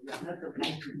 which we are not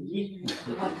obliged to believe,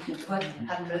 what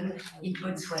happened in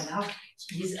Botswana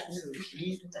is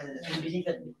absolutely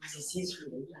unbelievable. This is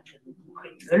really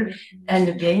incredible. And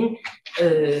again,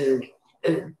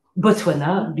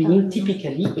 Botswana being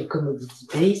typically a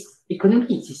commodity-based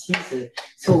economy. This is,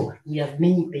 so we have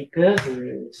many papers,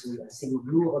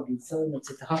 Blue, Robinson,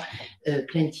 etc.,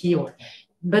 plenty of,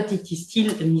 but it is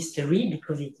still a mystery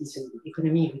because it is an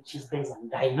economy which is based on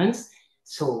diamonds.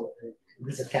 So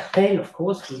with a cartel, of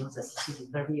course, we know that this is a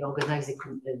very organized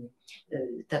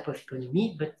type of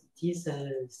economy, but it is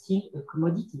still a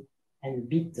commodity and a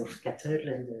bit of cattle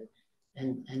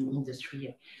and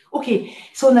industry. Okay,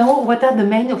 so now what are the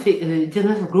main of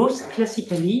general growth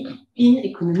classically in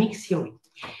economic theory?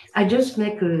 I just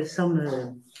make some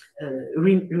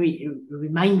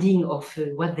reminding of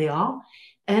what they are,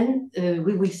 and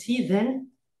we will see then,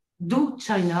 does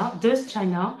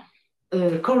China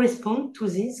correspond to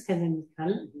this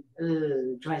canonical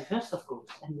drivers of growth,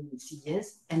 and we will see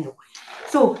yes and no.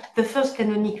 So the first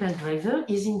canonical driver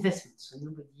is investment. So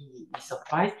nobody is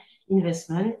surprised.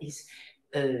 Investment is,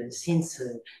 since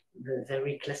the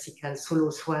very classical solo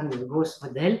swan growth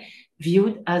model,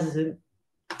 viewed as a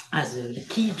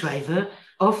key driver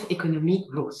of economic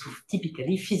growth, so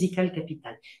typically physical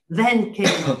capital. Then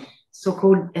came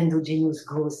so-called endogenous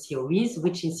growth theories,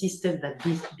 which insisted that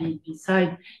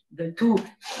beside the two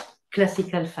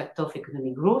classical factors of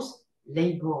economic growth,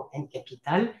 labor and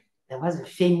capital, there was a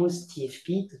famous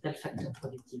TFP, total factor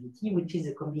productivity, which is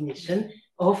a combination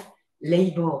of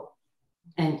labor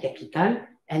and capital,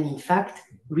 and in fact,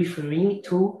 referring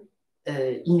to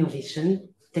innovation,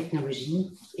 technology,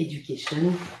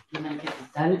 education, human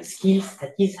capital, skills.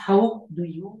 That is, how do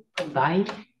you combine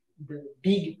the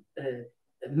big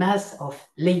mass of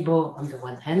labor on the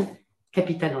one hand,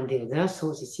 capital on the other.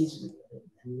 So this is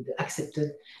the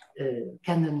accepted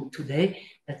canon today.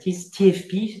 That is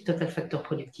TFP, total factor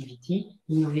productivity,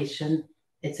 innovation,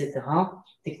 etc.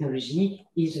 Technology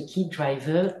is a key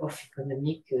driver of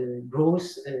economic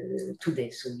growth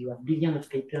today. So you have billions of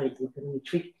papers in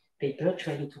econometric paper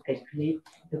trying to calculate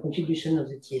the contribution of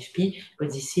the TFP, but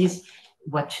this is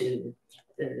what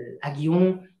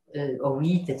Agulonye,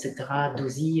 Howitt, etc.,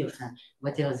 Dozy,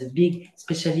 whatever the big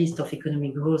specialists of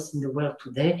economic growth in the world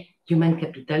today, human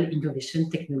capital, innovation,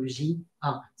 technology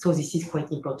are. So this is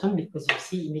quite important because you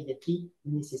see immediately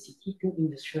the necessity to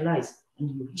industrialize,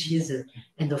 which is,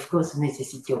 and of course, the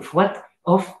necessity of what?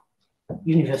 Of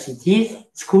universities,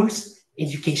 schools,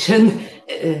 education,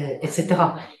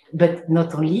 etc. But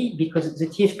not only, because the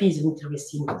TFP is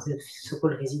interesting, the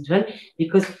so-called residual,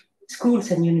 because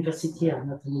schools and university are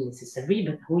not only necessary,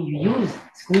 but how you use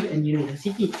school and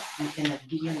university. You can have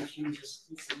billions of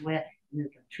universities somewhere in the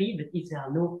country, but if there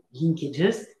are no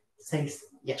linkages, thanks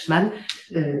Hirschman,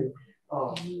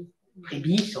 or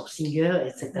Prebisch or Singer,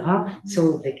 etc.,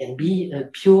 so they can be a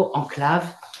pure enclave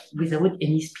without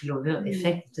any spillover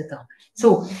effect, etc.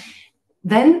 So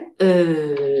then,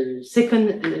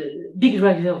 second big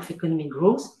driver of economic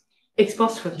growth,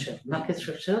 export structure, market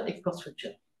structure, export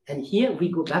structure. And here we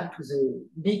go back to the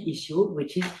big issue,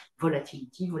 which is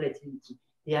volatility, volatility.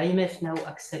 The IMF now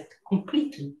accepts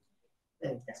completely,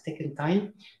 it has taken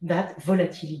time, that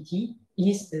volatility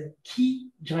is a key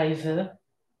driver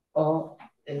of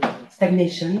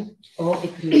stagnation or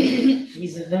equilibrium,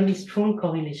 with a very strong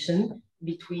correlation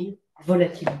between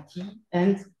volatility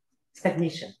and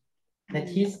stagnation. That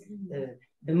is,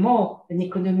 the more an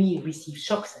economy receives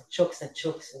shocks and shocks and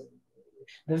shocks,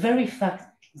 the very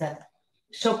fact that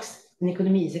shocks, an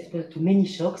economy is exposed to many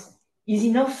shocks, is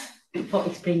enough for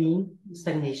explaining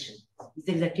stagnation. It's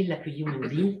exactly like a human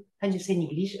being. How do you say in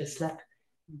English? A slap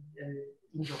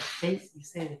in your face. You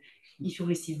say, if you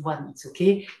receive one, it's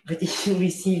okay. But if you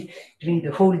receive during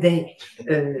the whole day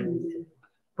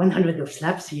 100 of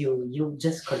slaps, you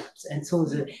just collapse. And so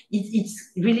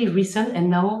it's really recent, and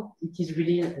now it is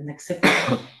really an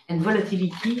acceptable. And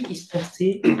volatility is per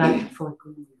se bad for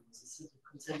economy. This is the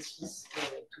consensus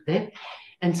today.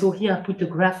 And so here I put a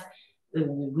graph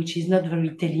which is not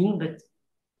very telling, but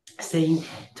saying,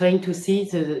 trying to see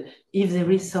if there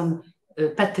is some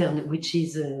pattern which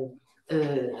is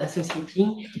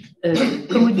associating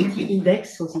commodity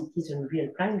index, so it is in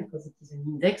real time because it is an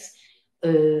index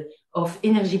of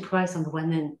energy price on the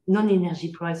one hand,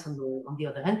 non-energy price on the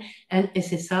other hand, and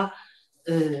SSR,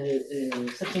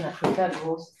 Southern Africa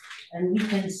growth. And we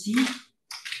can see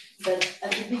that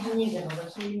at the beginning there was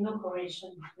absolutely no correlation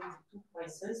between the two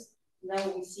prices. Now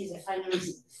we see the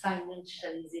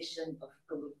financialization of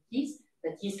commodities,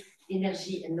 that is,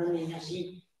 energy and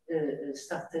non-energy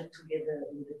started together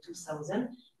in the 2000,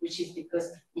 which is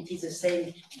because it is the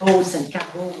same boats and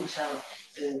cargo which are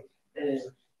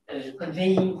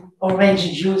conveying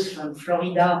orange juice from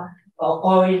Florida, or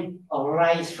oil or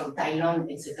rice from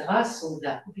Thailand, etc. So they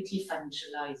are completely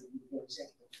financialized in the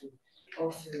object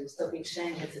of stock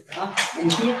exchange, etc.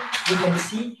 And here you can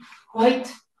see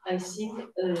quite, I think,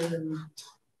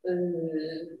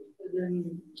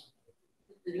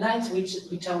 the lines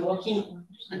which are working,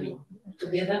 I mean,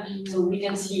 together. So we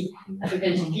can see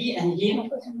African GDP, and here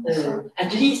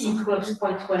at least it works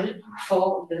quite well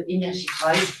for the energy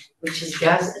price, which is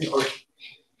gas and oil.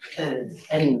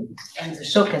 And the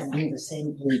shock has been the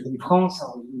same in France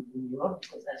or in Europe,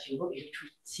 because as you know,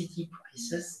 electricity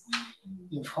prices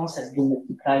in France has been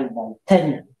multiplied by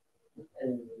 10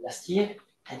 last year,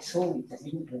 and so it has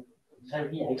been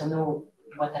very, I don't know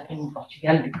what happened in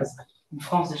Portugal, because in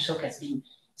France the shock has been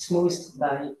smoothed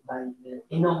by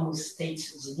enormous state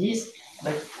subsidies,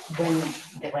 but when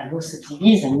there were no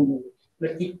subsidies and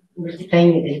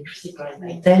multiplying electricity price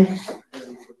by 10,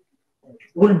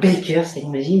 all bakers, I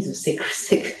imagine the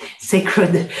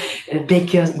sacred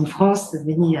bakers in France,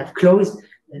 many have closed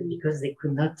because they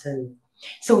could not.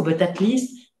 So, but at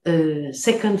least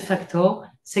second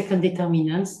factor, second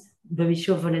determinants, the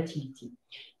issue of volatility.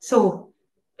 So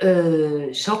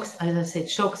shocks, as I said,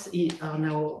 shocks are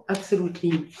now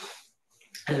absolutely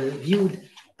viewed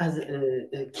as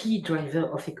a key driver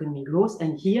of economic growth.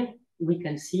 And here we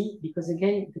can see, because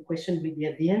again, the question will be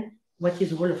at the end, what is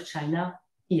the role of China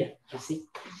here, you see?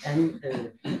 And,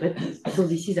 but, so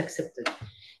this is accepted.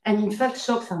 And in fact,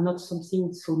 shocks are not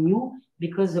something so new,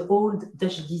 because the old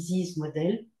Dutch disease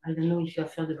model, I don't know if you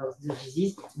have heard about the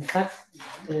disease, in fact,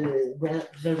 were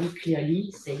very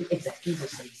clearly saying exactly the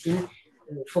same thing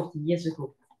 40 years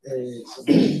ago. So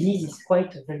the disease is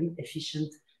quite a very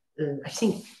efficient, I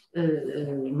think,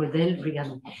 model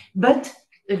regarding. But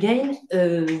again,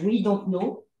 we don't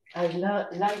know. I'd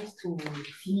like to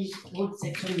finish one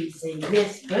section with saying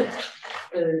yes, but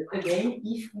again,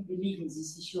 if we believe in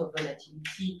this issue of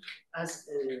volatility as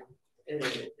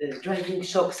driving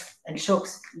shocks and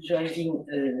shocks driving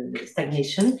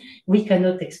stagnation, we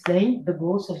cannot explain the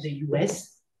growth of the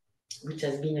US, which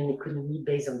has been an economy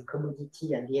based on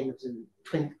commodity at the end of the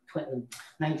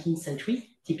 19th century,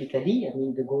 typically, I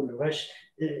mean, the gold rush,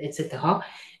 etc.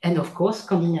 And of course,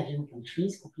 Scandinavian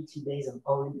countries, completely based on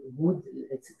oil, wood,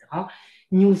 etc.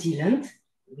 New Zealand,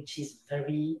 which is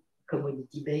very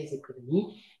commodity-based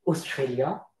economy,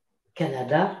 Australia,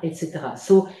 Canada, etc.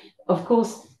 So, of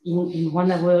course, in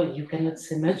 1 hour, you cannot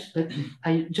say much, but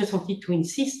I just wanted to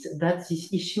insist that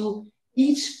this issue,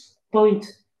 each point,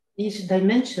 each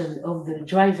dimension of the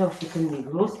driver of economic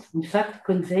growth, in fact,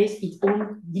 conveys its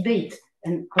own debate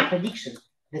and contradiction.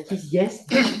 That is, yes,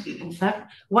 in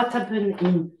fact, what happened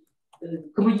in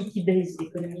commodity-based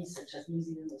economies such as New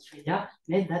Zealand, Australia,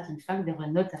 meant that, in fact, they were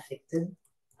not affected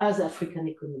as African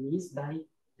economies by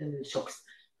shocks.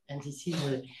 And this is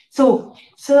so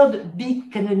third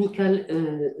big canonical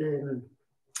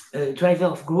driver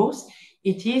of growth.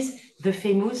 It is the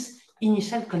famous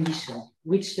initial condition,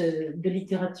 which the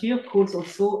literature calls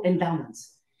also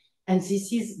endowments. And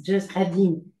this is just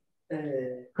adding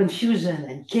confusion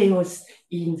and chaos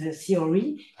in the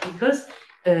theory, because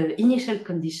initial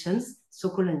conditions,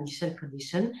 so-called initial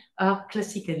conditions, are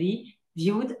classically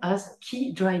viewed as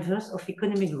key drivers of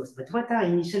economic growth. But what are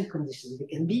initial conditions? They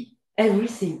can be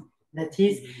everything. That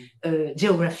is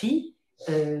geography,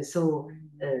 so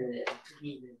to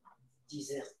be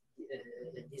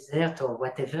desert or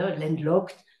whatever,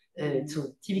 landlocked.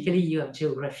 So typically you have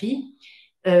geography.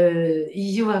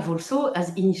 You have also,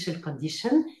 as initial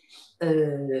condition,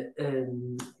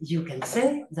 you can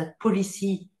say that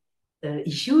policy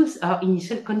issues are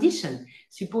initial condition.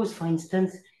 Suppose, for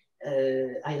instance,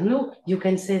 I don't know, you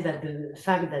can say that the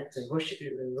fact that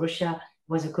Russia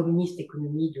was a communist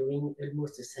economy during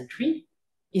almost a century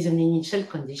is an initial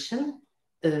condition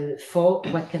for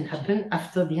what can happen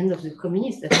after the end of the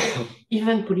communist.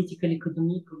 Even political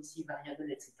economy, policy variable,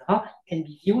 etc., can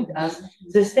be viewed as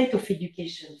the state of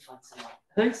education for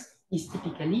example is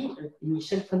typically an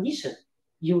initial condition.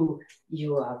 You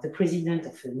are the president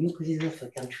of a new president of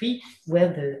a country where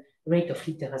the rate of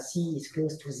literacy is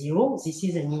close to 0. This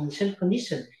is an initial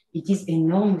condition. It is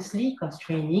enormously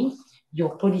constraining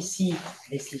your policy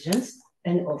decisions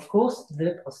and, of course,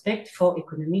 the prospect for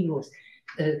economic growth.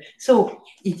 So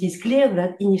it is clear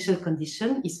that initial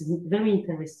condition is a very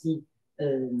interesting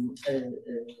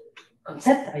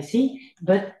concept, I think,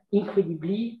 but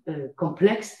incredibly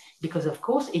complex because, of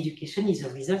course, education is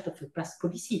a result of a past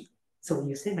policy. So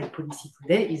you say my policy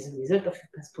today is a result of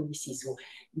a past policy. So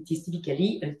it is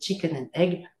typically a chicken and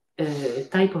egg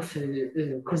type of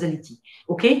causality.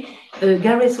 Okay,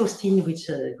 Gareth Austin, which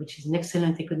is an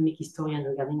excellent economic historian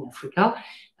regarding Africa,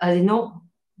 as you know,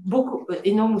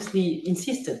 enormously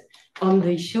insisted on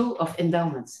the issue of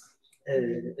endowments,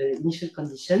 initial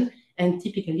condition, and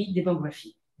typically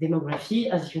demography. Demography,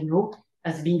 as you know,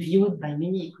 has been viewed by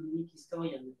many economic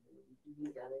historians,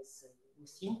 including Gareth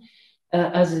Austin,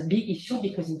 as a big issue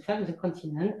because, in fact, the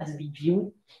continent has been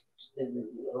viewed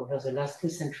over the last 2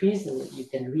 centuries, you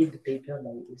can read the paper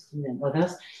by Austin and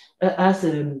others, as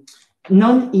a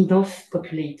non-enough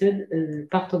populated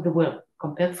part of the world,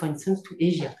 compared, for instance, to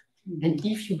Asia. And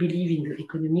if you believe in the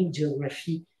economic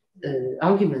geography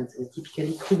argument,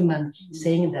 typically Krugman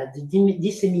saying that the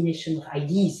dissemination of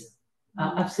ideas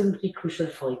are absolutely crucial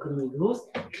for economic growth,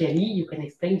 clearly you can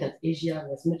explain that Asia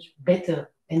was much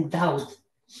better endowed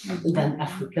than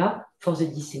Africa for the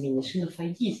dissemination of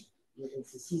ideas.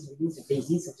 This is really the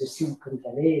basis of the Silicon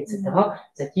Valley, etc.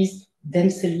 That is,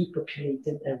 densely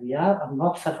populated areas are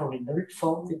more favorable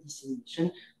for the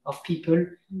dissemination of people,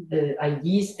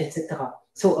 ideas, etc.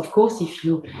 So of course, if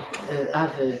you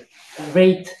have a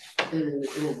rate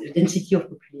density of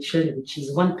population which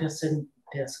is 1 person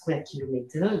per square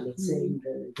kilometer, let's say in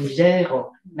the Niger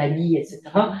or Mali,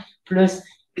 etc., plus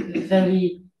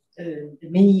very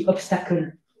many obstacles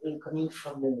coming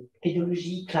from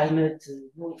pedology, climate,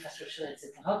 no infrastructure,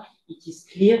 etc., it is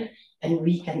clear, and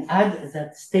we can add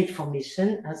that state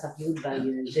formation, as argued by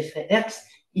Jeffrey Epps,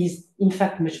 is in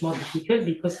fact much more difficult,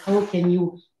 because how can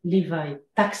you levy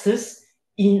taxes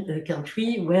in a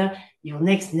country where your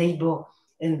next neighbor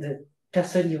and the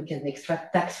person you can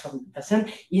extract tax from the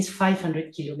person is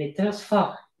 500 kilometers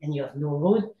far, and you have no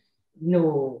road,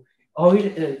 no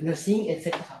oil, nothing,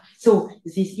 etc. So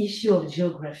this issue of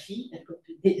geography,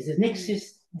 the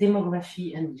nexus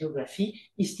demography and geography,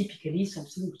 is typically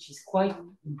something which is quite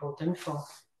important for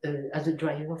as a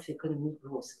driver of economic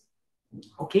growth.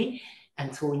 Okay,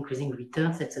 and so increasing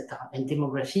returns, etc., and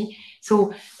demography.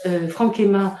 So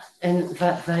Frankema and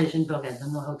Weisenberg, I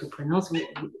don't know how to pronounce,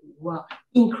 who are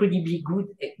incredibly good,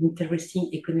 interesting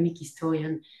economic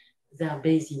historians. They are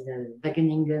based in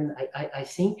Wageningen, I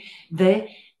think.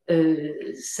 They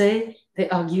they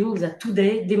argue that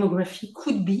today demography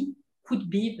could be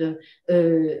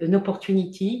an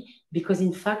opportunity, because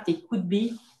in fact it could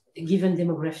be, given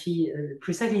demography,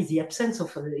 precisely the absence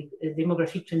of a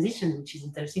demographic transition, which is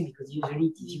interesting because usually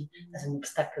it is viewed as an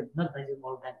obstacle, not by the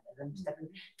World Bank, as an obstacle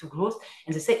to growth.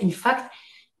 And they say, in fact,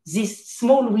 this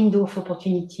small window of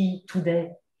opportunity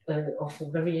today of a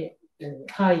very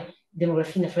high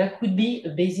demography in Africa could be a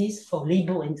basis for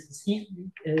labor-intensive,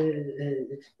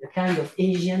 a kind of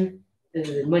Asian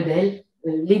model,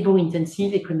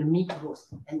 labor-intensive economic growth.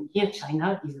 And here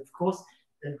China is, of course,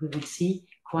 we will see,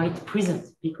 quite present,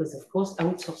 because of course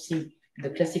outsourcing, the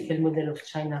classical model of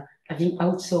China, having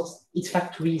outsourced its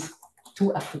factories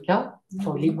to Africa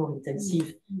for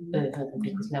labor-intensive,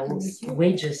 because now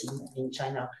wages in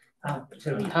China are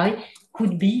very high,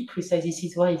 could be precisely, this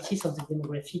is why it is on the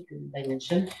demographic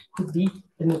dimension, could be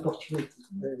an opportunity.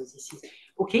 This is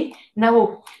okay.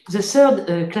 Now the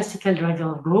third classical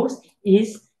driver of growth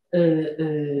is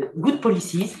good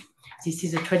policies. This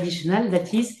is a traditional,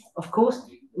 that is, of course,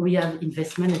 we have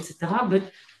investment, etc. But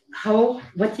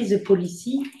what is a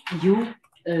policy you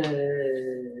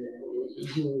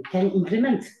can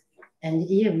implement? And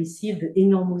here we see the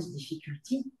enormous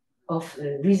difficulty of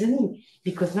reasoning,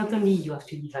 because not only you have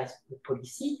to devise the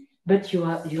policy, but you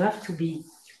have to be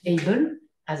able,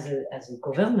 as a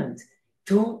government,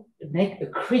 to make a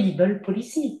credible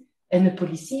policy, and a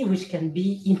policy which can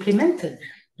be implemented.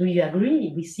 Do you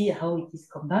agree? We see how it is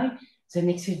combined, the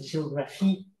nexus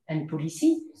geography and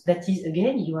policy. That is,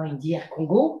 again, you are in DR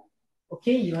Congo,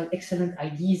 okay, you have excellent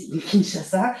ideas in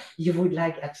Kinshasa, you would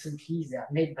like, absolutely, they are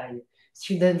made by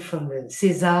students from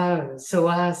CESA,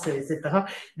 SOAS, etc.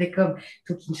 They come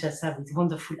to Kinshasa with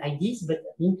wonderful ideas, but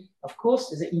I mean, of course,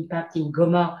 the impact in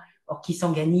Goma or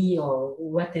Kisangani or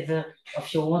whatever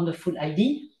of your wonderful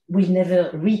idea will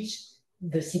never reach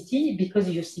the city, because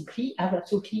you simply have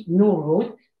absolutely no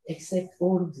road except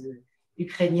all the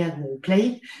Ukrainian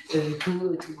clay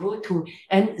to go to,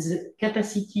 and the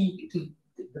capacity to,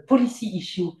 the policy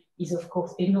issue is of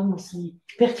course enormously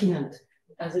pertinent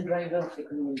as a driver of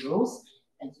economic growth,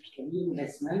 and typically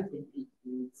investment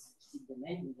in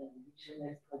domain,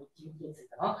 regional productivity,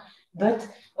 etc. But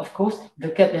of course,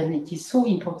 and it is so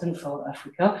important for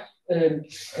Africa,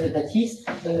 that is,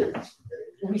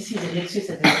 we see the nexus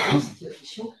as a capacity of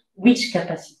issue, which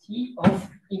capacity of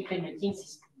implementing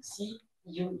this policy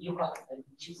you have,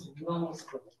 which is enormous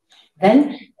problem.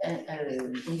 Then,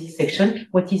 in this section,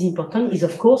 what is important is,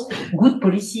 of course, good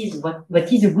policies.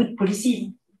 What is a good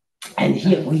policy? And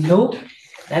here we know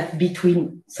that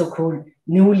between so-called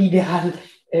neoliberal,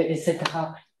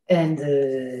 etc., and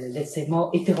let's say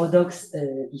more heterodox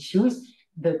issues,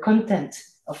 the content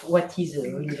of what is a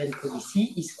relevant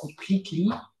policy is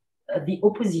completely the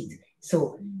opposite.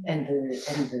 So, let's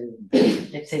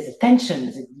say the tension,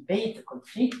 the debate, the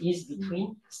conflict is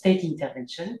between state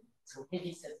intervention, so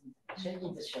heavy state intervention,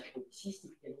 industrial policies,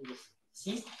 typically industrial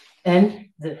policies, and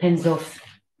the hands-off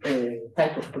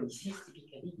type of policies,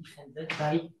 typically defended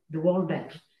by the World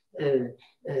Bank.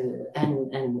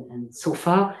 And so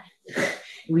far,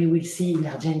 we will see in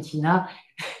Argentina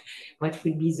what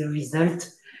will be the result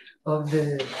of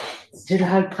the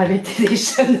general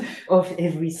privatization of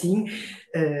everything.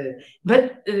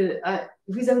 But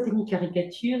without any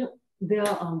caricature, there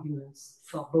are arguments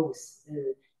for both,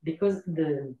 because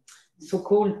the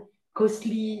so-called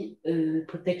costly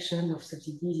protection of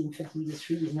subsidies in food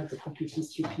industry is not a completely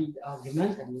stupid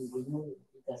argument. I mean, we know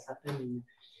it has happened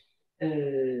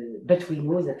But we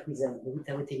know that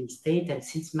without any state, and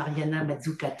since Mariana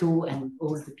Mazzucato and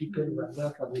all the people who have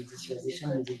worked on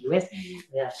industrialization in the US,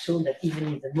 they have shown that even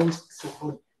in the most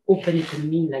so-called open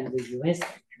economy like the US,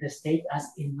 the state has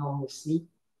enormously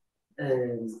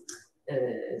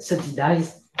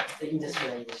subsidized the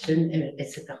industrialization,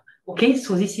 etc. Okay,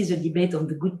 so this is a debate on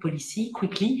the good policy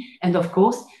quickly, and of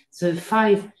course, the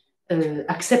 5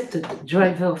 accepted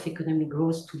driver of economic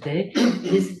growth today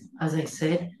is, as I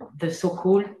said, the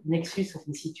so-called nexus of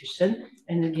institution.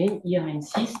 And again, here I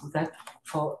insist that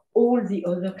for all the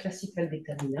other classical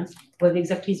determinants, we have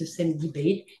exactly the same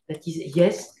debate, that is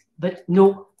yes, but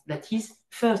no. That is,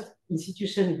 first,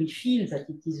 institution, we feel that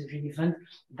it is relevant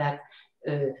that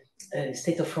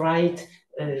state of right,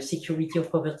 security of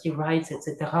property rights,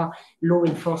 etc., law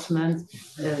enforcement,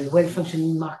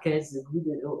 well-functioning markets,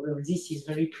 this is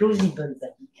very plausible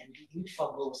that it can be good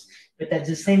for both. But at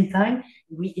the same time,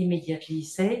 we immediately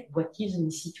say, what is an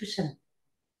institution?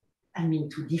 I mean,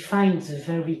 to define the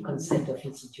very concept of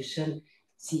institution,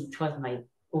 see, it was my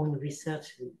own research,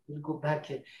 we'll go back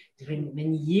during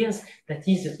many years, that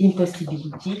is the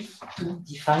impossibility to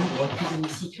define what is an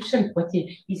institution. What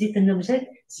is it an object?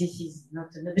 This is not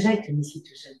an object, an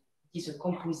institution. It is a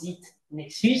composite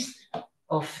nexus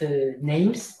of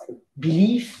names,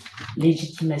 belief,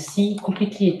 legitimacy,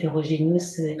 completely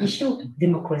heterogeneous issue.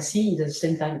 Democracy is at the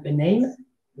same time a name.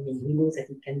 I mean, we know that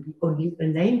it can be only a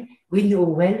name. We know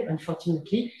well,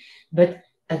 unfortunately, but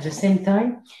at the same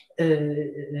time,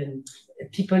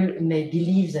 people may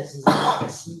believe that this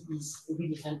democracy is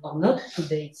relevant or not.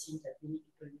 Today, it seems that many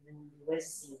people even in the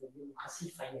West think that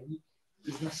democracy finally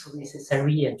is not so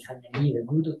necessary, and finally a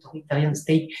good authoritarian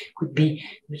state could be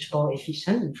much more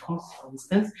efficient in France, for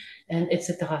instance, and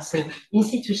etc. So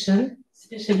institutions,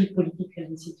 especially political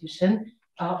institutions,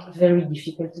 are very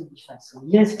difficult to define. So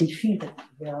yes, we feel that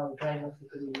they are drivers of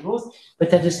economic growth,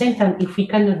 but at the same time, if we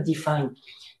cannot define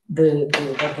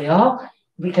what they are,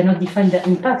 we cannot define their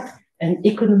impact. An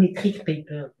econometric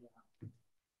paper,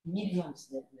 millions,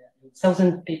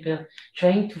 1,000 papers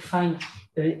trying to find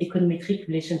an econometric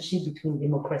relationship between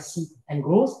democracy and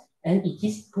growth, and it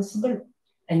is possible.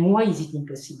 And why is it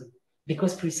impossible?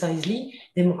 Because precisely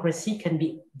democracy can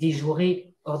be de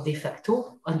jure or de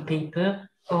facto on paper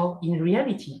or in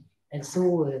reality. And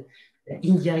so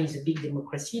India is a big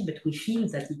democracy, but we feel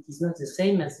that it is not the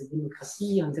same as the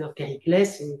democracy under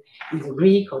Pericles in the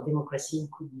Greek, or democracy in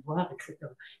Côte d'Ivoire, etc.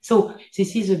 So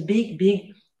this is a big,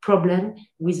 big problem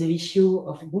with the issue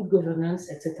of good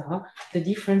governance, etc. The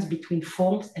difference between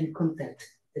forms and content.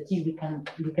 That is, we can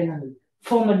have a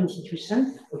formal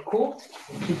institution, a court,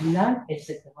 a tribunal,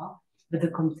 etc. But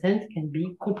the content can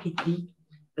be completely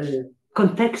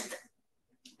context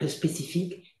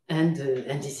specific. And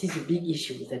this is a big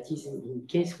issue that is in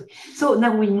case. So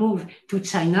now we move to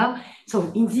China.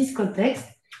 So in this context,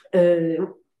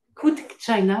 could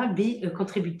China be a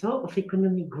contributor of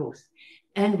economic growth?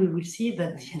 And we will see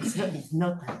that the answer is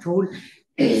not at all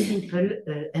a simple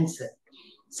answer.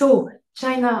 So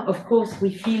China, of course,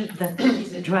 we feel that it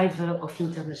is a driver of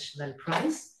international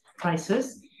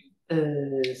prices.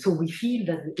 So we feel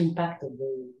that the impact of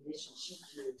the relationship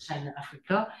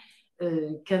China-Africa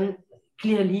can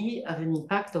clearly have an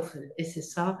impact of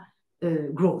CESA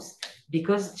growth,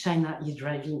 because China is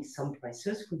driving some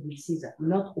prices. We will see that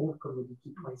not all commodity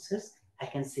prices, I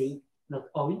can say not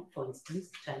oil, for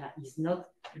instance. China is not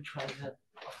the driver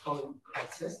of oil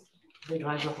prices. The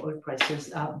driver of oil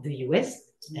prices are the US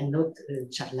and not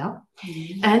China.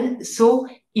 And so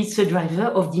it's a driver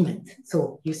of demand.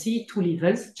 So you see two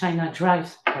levels. China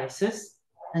drives prices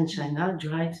and China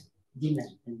drives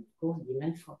demand. And of course,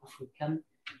 demand for African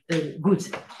goods.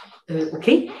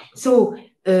 Okay, so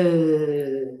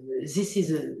this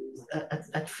is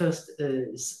at first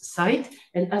sight.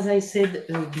 And as I said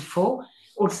before,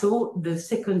 also the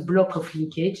second block of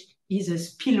linkage is a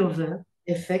spillover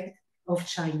effect of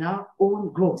China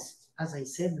own growth. As I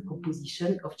said, the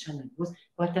composition of China growth,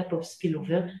 what type of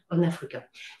spillover on Africa.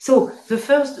 So the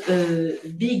first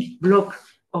big block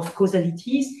of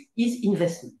causalities is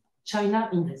investment, China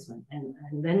investment.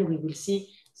 And then we will see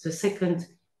the second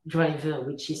driver,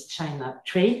 which is China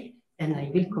trade. And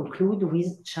I will conclude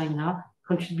with China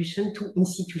contribution to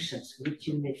institutions, which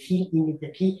you may feel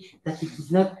immediately that it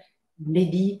is not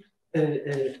maybe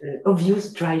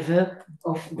obvious driver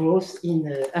of growth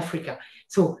in Africa.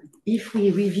 So if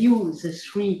we review the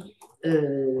three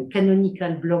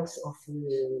canonical blocks of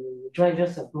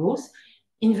drivers of growth,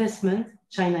 investment,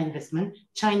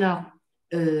 China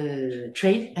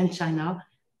trade, and China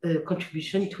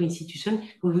contribution to institution,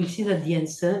 we will see that the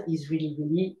answer is really,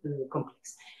 really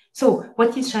complex. So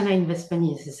what is China investment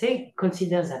in SSA?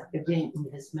 Considers that, again,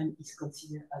 investment is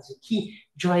considered as a key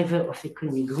driver of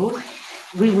economic growth.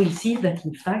 We will see that,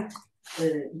 in fact,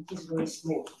 it is very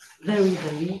small, very,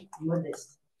 very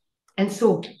modest. And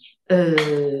so,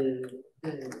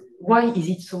 why is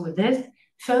it so modest?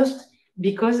 First,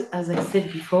 because, as I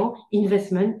said before,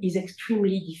 investment is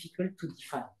extremely difficult to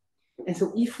define. And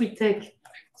so if we take,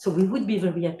 so we would be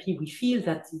very happy, we feel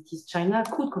that it is China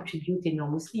could contribute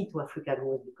enormously to Africa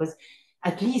growth, because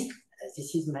at least,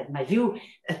 this is my view,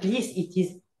 at least it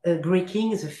is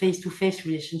breaking the face-to-face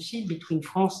relationship between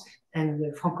France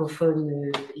and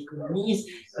Francophone economies.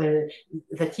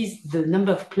 That is, the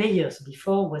number of players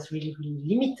before was really, really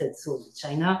limited. So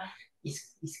China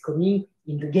is coming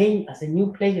in the game as a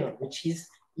new player, which is,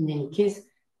 in any case,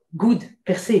 good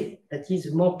per se. That is,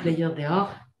 the more players there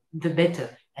are, the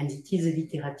better. And it is a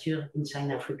literature in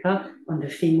China-Africa on the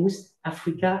famous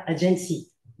Africa Agency.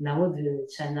 Now the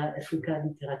China-Africa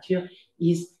literature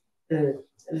is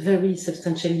very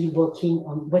substantially working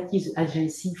on what is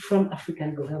agency from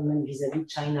African government vis-à-vis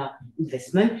China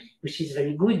investment, which is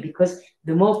very good, because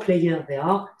the more players there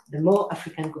are, the more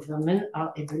African governments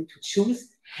are able to choose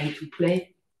and to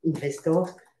play investors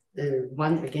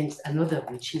one against another,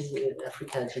 which is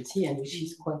Africa Agency, and which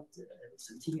is quite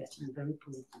something I think very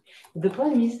positive. The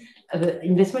problem is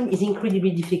investment is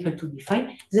incredibly difficult to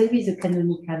define. There is a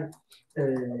canonical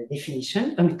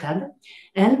definition, UNCTAD,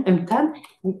 and UNCTAD,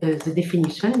 the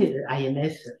definition,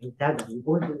 IMF, UNCTAD, and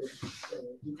all the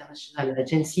international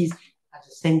agencies have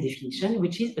the same definition,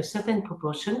 which is a certain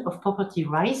proportion of property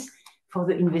rights for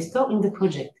the investor in the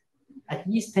project, at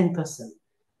least 10%.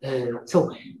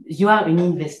 So you are an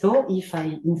investor. If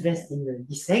I invest in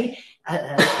ISEG,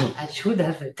 I should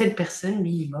have a 10%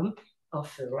 minimum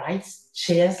of rights,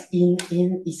 shares in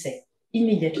ISEG.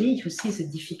 Immediately, you see the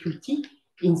difficulty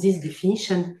in this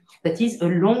definition. That is a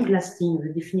long-lasting,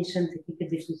 the definition, technical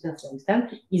definition, for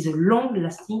instance, is a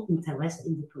long-lasting interest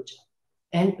in the project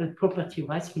and a property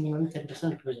rights minimum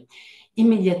 10% project.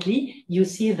 Immediately, you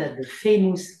see that the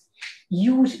famous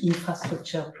huge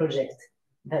infrastructure project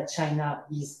that China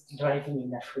is driving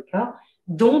in Africa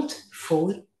don't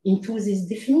fall into this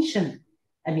definition.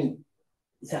 I mean,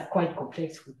 they are quite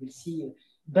complex, we will see,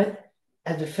 but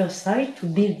at the first sight, to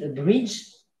build a bridge,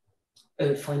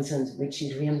 for instance, which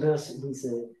is reimbursed with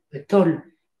a toll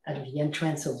at the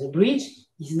entrance of the bridge,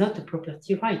 is not a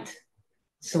property right.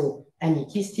 So, and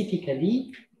it is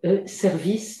typically a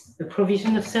service, a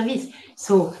provision of service.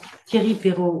 So Thierry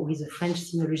Perrault, who is a French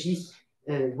sinologist,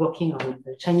 working on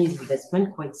Chinese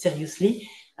investment quite seriously,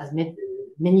 has made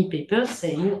many papers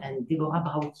saying, and Deborah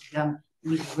Brautigam,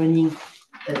 who is running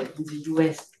in the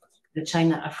US the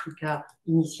China-Africa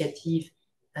initiative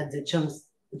at the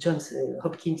Johns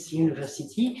Hopkins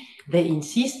University, they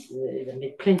insist, they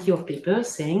made plenty of papers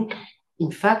saying,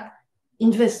 in fact,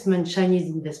 Chinese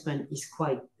investment is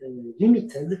quite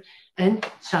limited, and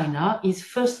China is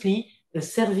firstly a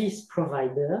service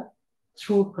provider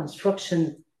through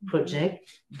construction project,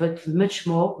 but much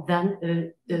more than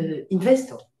an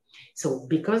investor. So,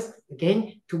 because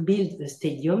again, to build a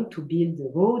stadium, to build a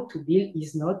road, to build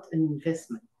is not an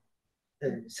investment.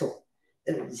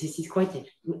 This is quite,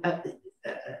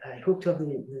 I hope to have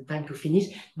the time to finish,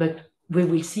 but we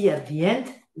will see at the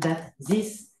end that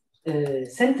this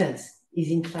sentence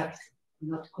is in fact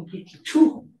not completely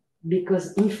true,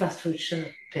 because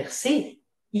infrastructure per se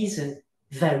is a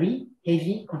very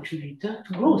heavy contributor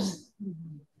to growth.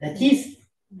 That is,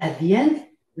 at the end,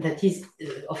 that is,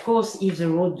 of course, if the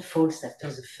road falls after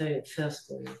the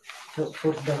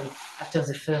falls down after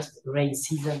the first rain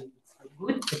season, it's not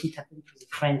good, but it happened to the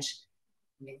French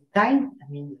many times.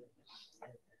 I mean,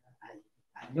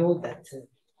 I know that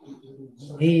in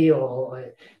Guinea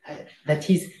that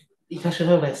is,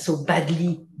 infrastructure was so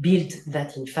badly built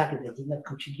that in fact they did not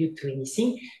contribute to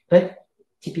anything, but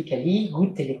typically,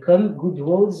 good telecom, good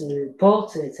roads,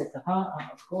 ports, etc.,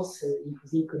 are of course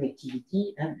increasing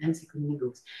connectivity and economic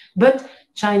growth. But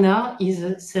China is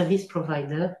a service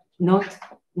provider, not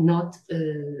an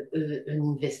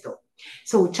investor.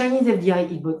 So Chinese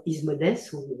FDI is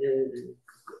modest, so,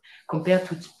 compared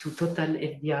to total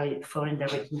FDI, foreign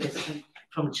direct investment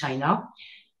from China.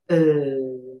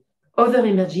 Other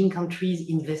emerging countries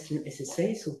invest in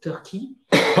SSA, so Turkey,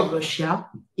 Russia,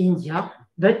 India,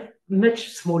 but much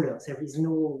smaller. There is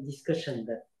no discussion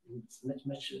that it's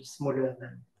much smaller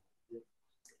than.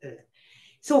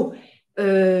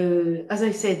 As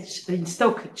I said, in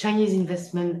stock, Chinese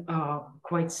investment are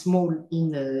quite small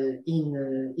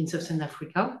in Southern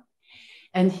Africa.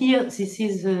 And here, this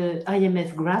is the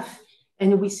IMF graph,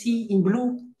 and we see in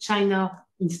blue China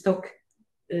in stock,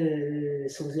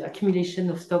 so the accumulation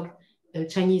of stock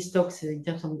Chinese stocks in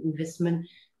terms of investment,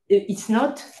 it's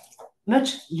not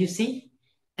much, you see,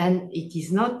 and it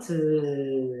is not,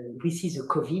 we see the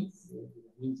COVID,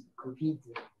 COVID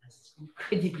has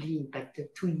incredibly impacted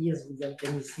 2 years without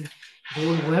anything, the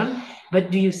whole world.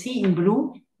 But do you see in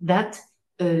blue that,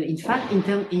 in fact,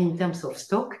 in terms of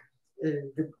stock,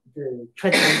 the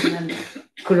traditional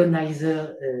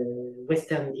colonizer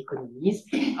Western economies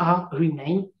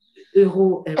remain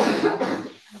euro area.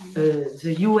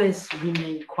 The US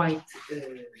remain quite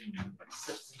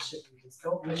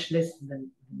substantial, much less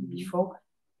than before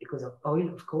because of oil,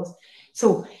 of course.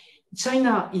 So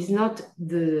China is not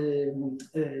the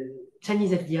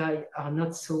Chinese FDI are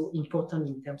not so important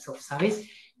in terms of size,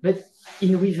 but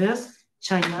in reverse,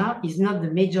 China is not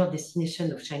the major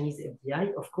destination of Chinese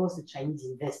FDI. Of course, the Chinese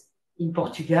invest in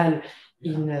Portugal,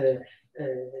 in the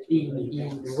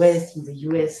West, in the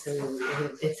US,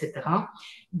 etc.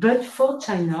 But for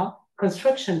China,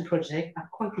 construction projects are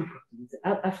quite important. The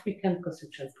African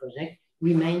construction projects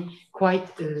remain quite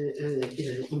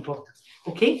important.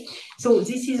 Okay, so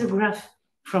this is a graph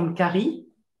from CARI,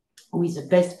 who is the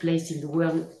best place in the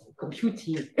world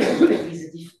computing with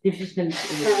a difficulty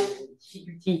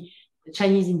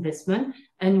Chinese investment,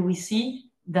 and we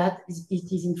see that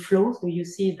it is in flows. So you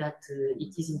see that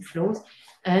it is in flows,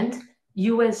 and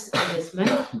US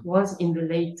investment was in the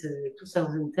late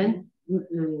 2010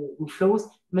 in flows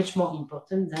much more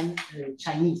important than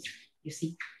Chinese. You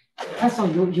see, so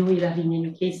you will have in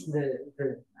any case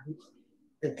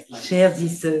share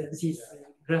this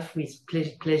graph with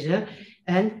pleasure,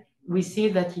 and we see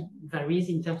that it varies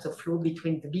in terms of flow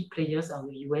between the big players on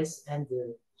the US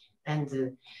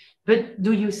but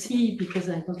do you see, because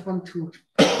I don't want to,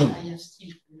 I have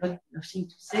still nothing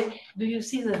to say, do you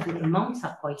see that the amounts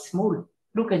are quite small?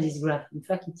 Look at this graph. In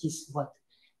fact, it is what?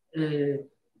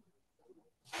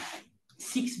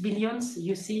 6 billions,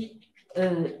 you see,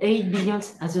 8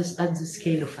 billions at the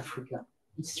scale of Africa.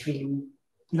 It's really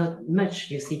not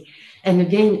much, you see. And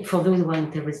again, for those who are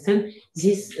interested,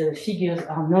 these figures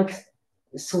are not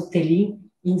so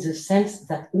telling in the sense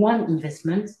that one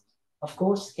investment, of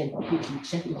course, can completely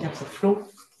change in terms of flow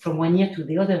from one year to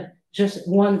the other. Just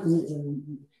one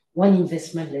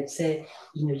investment, let's say,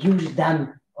 in a huge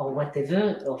dam or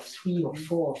whatever, of 3 or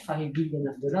 4 or 5 billion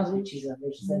of dollars, which is a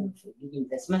very big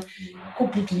investment,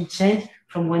 completely change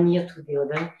from one year to the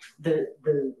other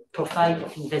the profile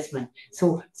of investment.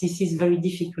 So this is very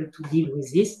difficult to deal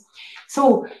with this.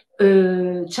 So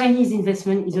Chinese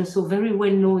investment is also very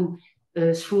well known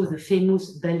through the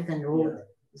famous Belt and Road,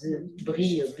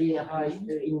 the BRI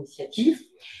initiative.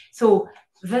 So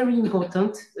very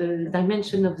important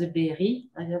dimension of the BRI.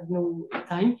 I have no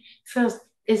time. First,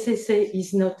 SSA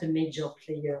is not a major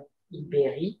player in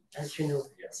BRI. As you know,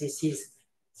 this is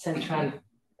Central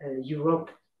Europe,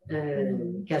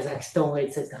 Kazakhstan,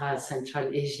 etc., Central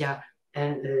Asia,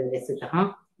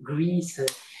 etc., Greece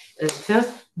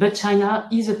first. But China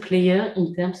is a player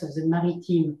in terms of the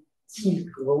maritime Silk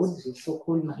Road, the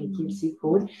so-called maritime Silk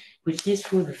Road, which is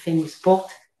through the famous port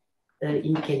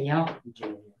in Kenya,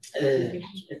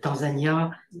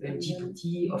 Tanzania,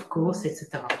 Djibouti, of course,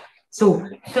 etc. So,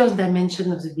 first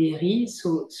dimension of the BRI,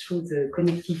 so through the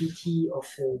connectivity of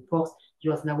ports,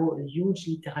 you have now a huge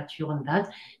literature on that.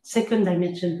 Second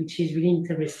dimension, which is really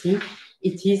interesting,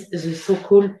 it is the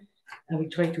so-called, I will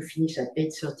try to finish at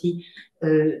 8:30,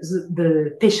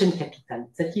 the patient capital.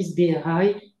 That is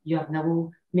BRI. You have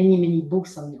now many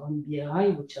books on BRI,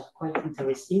 which are quite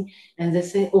interesting. And they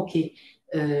say, okay,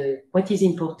 what is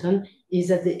important is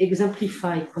that they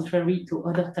exemplify, contrary to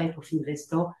other type of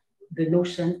investor, the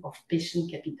notion of patient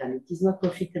capital. It is not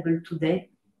profitable today,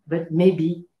 but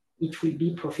maybe it will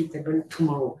be profitable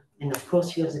tomorrow. And of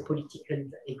course, you have the political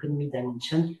economy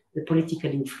dimension, the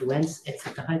political influence,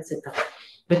 etc., etc.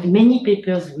 But many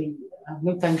papers, we have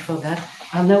no time for that,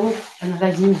 are now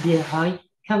analyzing BRI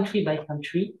country by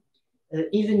country,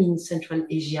 even in Central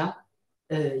Asia,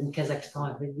 in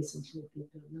Kazakhstan. I read recently a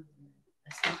paper,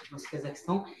 I think it was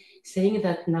Kazakhstan, saying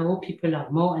that now people are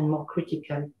more and more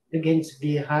critical against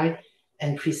BRI,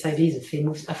 and precisely the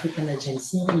famous African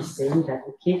agency is saying that,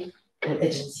 okay,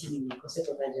 agency, the concept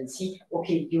of agency,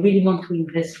 okay, you really want to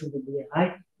invest with the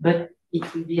BRI, but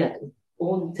it will be at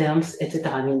own terms,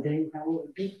 etc. I mean, there is now a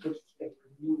big political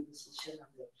negotiation on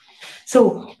that.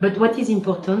 So, but what is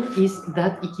important is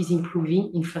that it is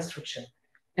improving infrastructure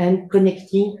and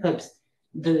connecting hubs.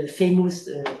 The famous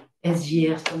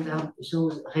SGR, standard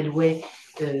gauge railway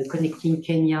connecting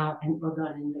Kenya and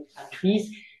other countries,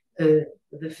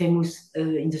 the famous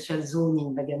industrial zone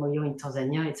in Bagamoyo in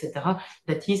Tanzania, etc.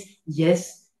 That is,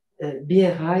 yes,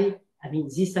 BRI, I mean,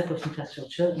 this type of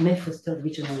infrastructure may foster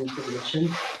regional integration,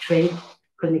 trade,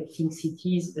 connecting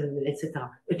cities, etc.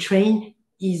 A train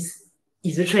is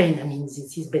a train. I mean,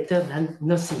 this is better than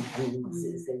nothing. I mean,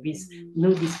 there is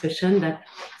no discussion that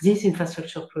these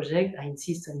infrastructure projects, I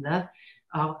insist on that,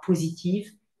 are positive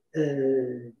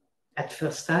at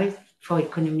first sight for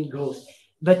economic growth.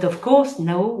 But of course,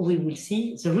 now we will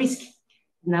see the risk.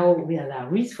 Now we are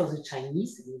at risk for the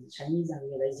Chinese. The Chinese are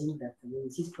realizing that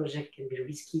this project can be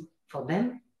risky for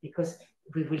them, because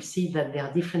we will see that there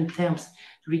are different terms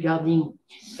regarding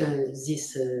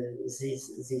this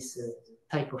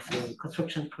type of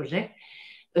construction project.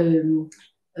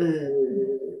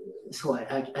 So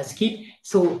I skip.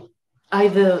 So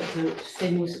either the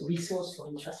famous resource for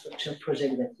infrastructure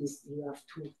project, that is, you have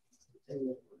to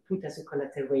put as a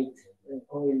collateral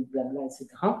oil, blah, blah,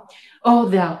 etc. Or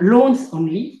there are loans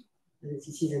only.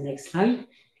 This is the next slide.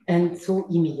 And so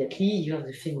immediately you have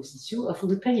the famous issue of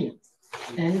repayment.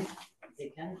 And they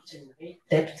can generate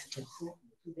debt.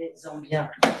 Today, Zambia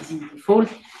is in default,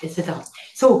 etc.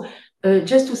 So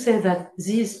just to say that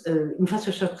this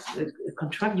infrastructure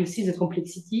contract, you see the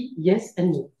complexity, yes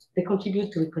and no. They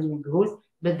contribute to economic growth,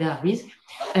 but there are risks.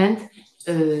 And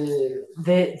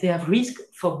they have risk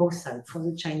for both sides, for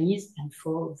the Chinese and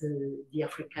for the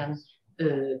African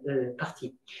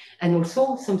party. And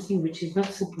also something which is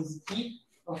not so positive,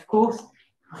 of course,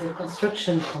 the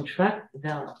construction contract, they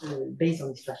are based on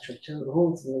infrastructure,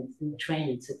 roads,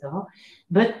 train, etc.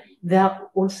 But they are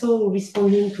also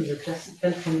responding to the classical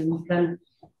economical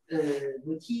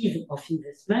motive of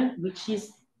investment, which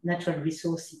is natural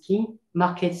resource seeking,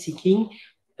 market seeking,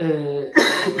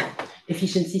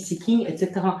 efficiency seeking,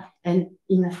 etc. And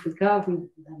in Africa, we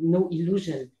have no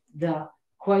illusion. They are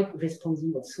quite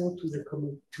responding also to the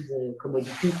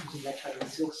commodity, to the natural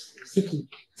resource seeking.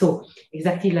 So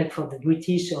exactly like for the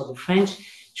British or the French,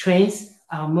 trains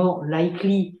are more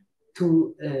likely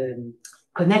to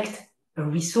connect a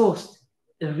resource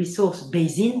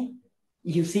basin.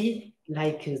 You see,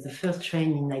 like the first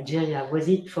train in Nigeria, was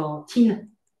it for tin?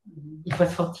 It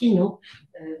was for tin, no?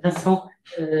 Vincent,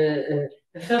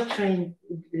 the first train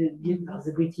built by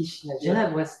the British in Nigeria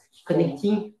was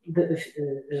connecting the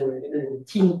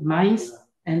tin mines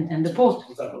and the port.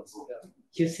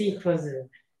 You see, it was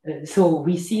so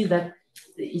we see that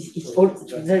it's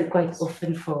also very quite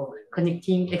often for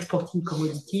connecting, exporting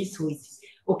commodities. So it's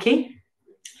okay.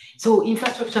 So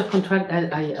infrastructure contract, I'm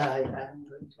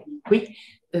going to be quick.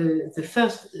 The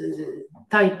first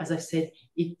type, as I said,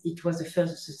 it was the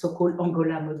first so-called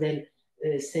Angola model,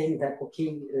 saying that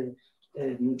okay.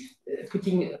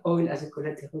 Putting oil as a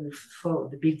collateral for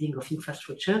the building of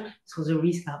infrastructure. So the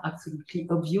risks are absolutely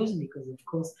obvious, because of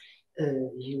course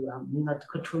you are not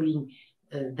controlling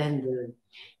then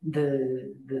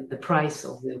the price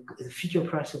of the future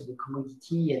price of the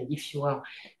commodity. And if you are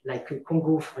like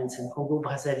Congo, for instance, Congo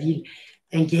Brazzaville,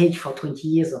 engaged for 20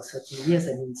 years or 30 years,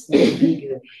 I mean, it's not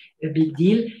a big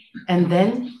deal. And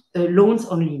then loans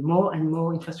only, more and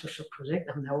more infrastructure projects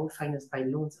are now financed by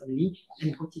loans only.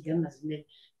 And Rotterdam has made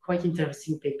quite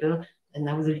interesting paper, and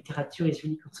now the literature is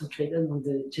really concentrated on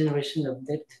the generation of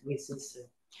debt with this,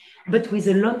 but with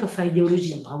a lot of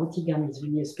ideology. Rotterdam is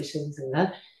really a specialist in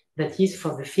that. That is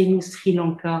for the famous Sri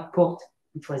Lanka port.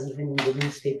 It was even in the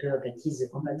newspaper, that is the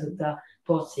Hambantota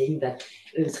port, saying that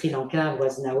Sri Lanka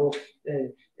was now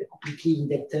completely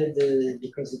indebted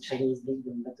because the Chinese built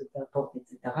the Hambantota port,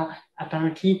 etc.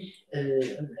 Apparently,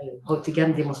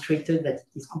 Rotterdam demonstrated that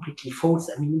it is completely false.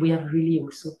 I mean, we have really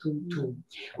also to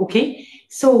okay.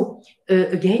 So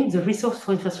again, the resource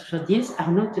for infrastructure deals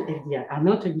are not FDI, are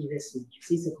not an investment. You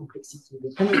see the complexity.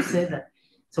 We cannot say that.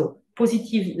 So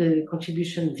positive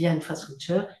contribution via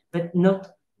infrastructure, but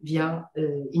not via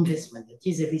investment. That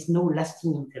is, there is no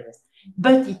lasting interest.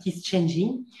 But it is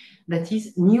changing. That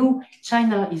is,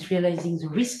 China is realizing the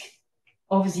risk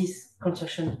of this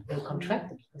construction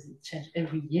contract, because it changes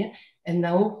every year. And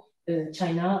now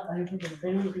China, I read a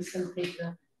very recent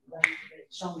paper,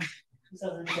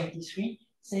 2023,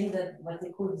 saying that what they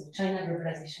call the China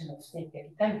globalization of state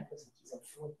capital, because it is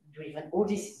driven, all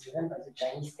this is driven by the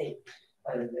Chinese state,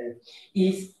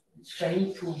 is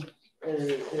trying to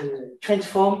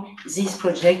transform this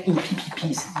project in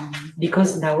PPPs,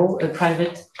 because now a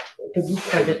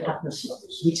public-private partnership,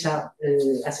 which are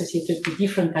associated to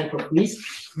different type of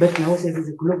risks, but now there is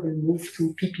a global move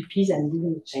to PPPs, and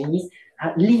even the Chinese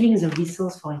are leaving the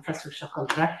resource for infrastructure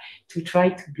contract to try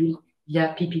to build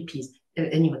via PPPs.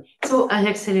 Anyway, so I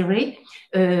accelerate,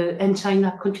 and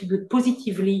China contribute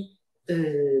positively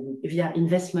via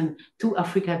investment to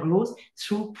Africa growth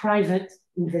through private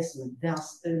investment.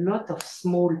 There's a lot of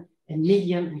small and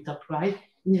medium enterprise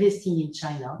investing in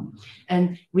China,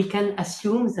 and we can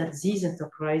assume that these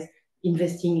enterprises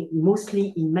investing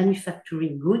mostly in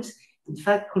manufacturing goods, in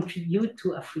fact, contribute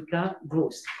to Africa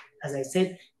growth. As I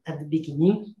said at the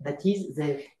beginning, that is,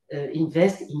 they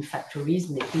invest in factories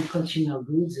making consumer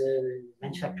goods,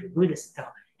 manufactured goods,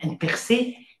 etc. And per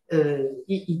se,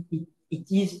 it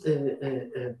is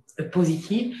a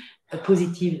positive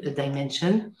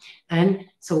dimension. And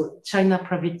so China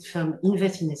private firm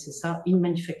invest in CESA in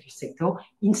manufacturing sector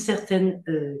in certain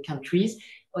countries.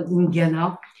 In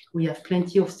Ghana, we have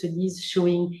plenty of studies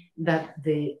showing that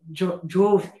they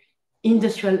drove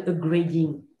industrial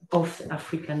upgrading of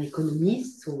African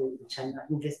economies. So China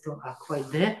investors are quite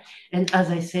there. And as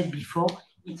I said before,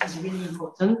 it is really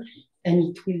important and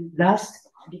it will last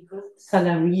because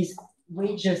salaries,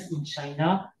 wages in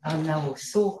China are now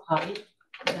so high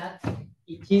that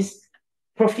it is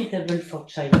profitable for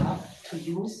China to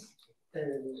use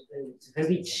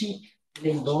very cheap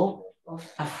labor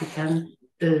of African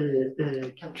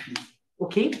countries.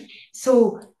 Okay,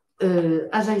 so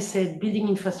as I said, building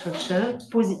infrastructure,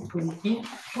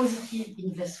 positive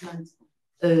investment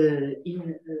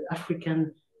in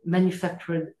African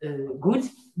manufactured goods.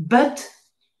 But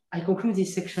I conclude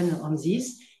this section on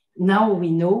this. Now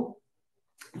we know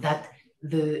that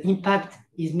the impact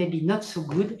is maybe not so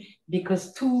good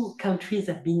because two countries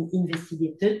have been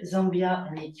investigated, Zambia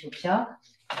and Ethiopia,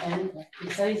 and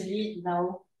precisely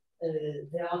now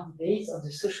there are debates on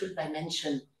the social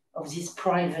dimension of this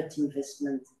private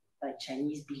investment by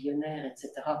Chinese billionaires,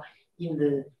 etc., in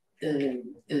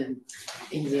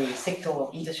the sector,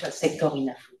 industrial sector in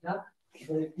Africa.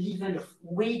 The level of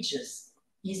wages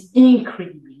is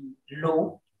incredibly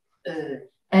low.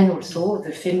 And also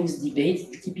the famous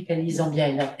debate, typically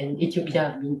Zambia and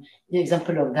Ethiopia have been the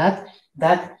example of that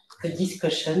the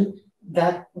discussion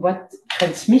that what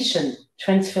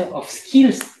transfer of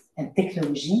skills and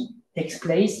technology takes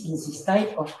place in this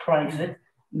type of private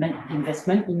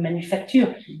investment in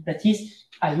manufacture. That is,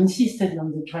 I insisted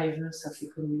on the drivers of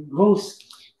economic growth,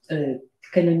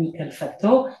 economical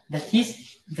factor, that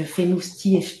is the famous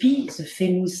TFP, the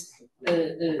famous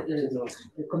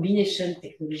the combination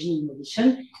technology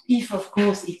innovation. If of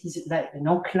course it is like an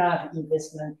enclave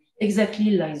investment,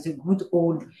 exactly like the good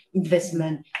old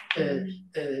investment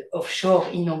offshore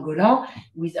in Angola,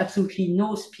 with absolutely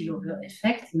no spillover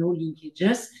effect, no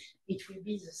linkages, it will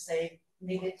be the same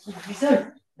negative result.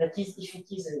 That is, if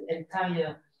it is an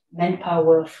entire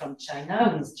manpower from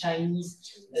China with Chinese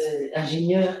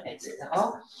engineers,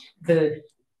 etc., the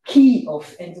key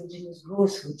of endogenous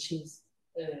growth, which is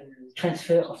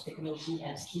transfer of technology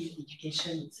and skill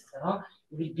education, etc.,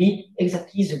 will be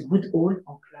exactly the good old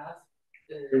enclave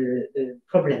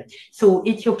problem. So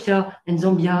Ethiopia and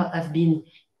Zambia have been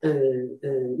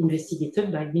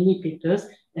investigated by many papers,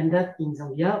 and that in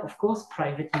Zambia, of course,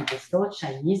 private investor,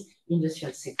 Chinese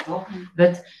industrial sector,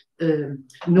 but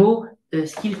no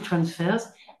skill transfers.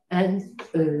 And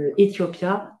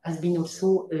Ethiopia has been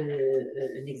also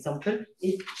an example.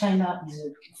 China is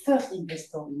the first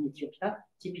investor in Ethiopia,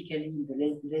 typically in the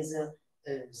leather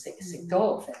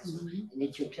sector, and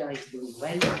Ethiopia is doing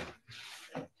well.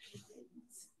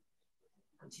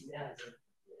 Considered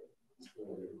as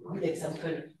a good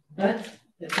example. But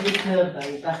the paper by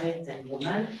Barrett and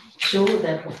Roman show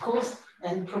that, of course,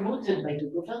 and promoted by the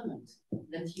government,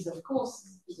 that is, of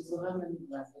course, if the government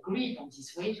was agreed on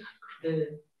this way,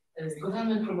 the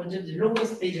government promoted the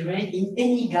lowest wage rate in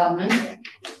any garment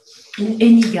in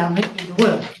the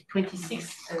world,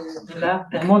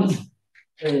 $26 per month.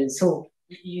 So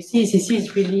you see, this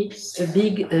is really a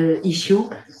big issue.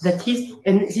 That is,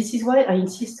 and this is why I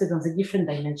insisted on the different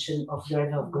dimension of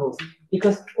driver of growth.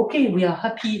 Because okay, we are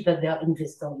happy that there are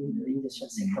investors in the industrial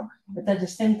sector, but at the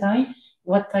same time,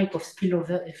 what type of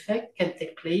spillover effect can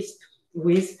take place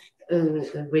with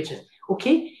wages?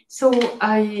 Okay, so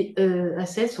I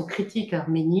said, so critiques are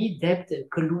many, debt,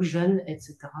 collusion,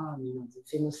 etc. I mean, the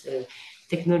famous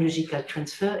technological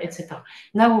transfer, etc.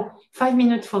 Now, 5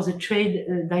 minutes for the trade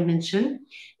dimension.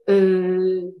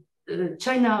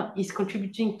 China is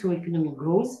contributing to economic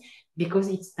growth because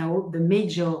it's now the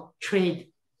major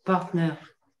trade partner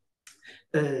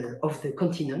of the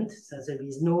continent, so there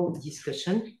is no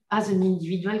discussion as an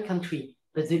individual country.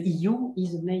 But the EU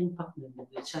is the main partner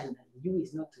of China. The EU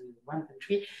is not one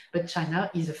country, but China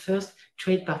is the first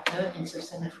trade partner in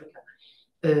Southern Africa.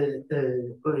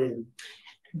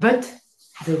 But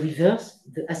the reverse,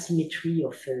 the asymmetry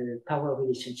of power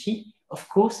relationship, of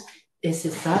course,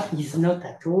 CESA is not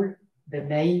at all the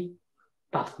main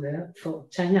partner for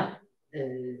China.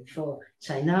 For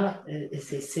China,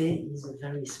 CESA is a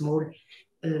very small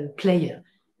player.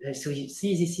 So you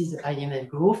see, this is the IMF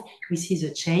growth. We see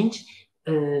the change.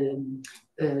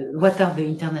 What are the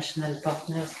international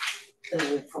partners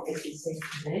for SSA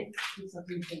today,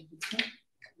 2022.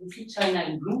 We see China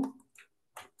in blue.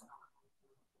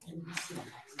 And we see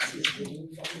this is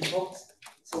the imports.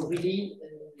 So really,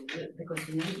 the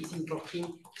continent is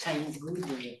importing Chinese goods.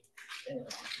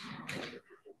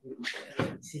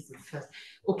 This is the first.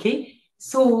 Okay,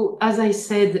 so as I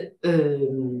said,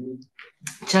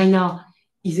 China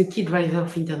is a key driver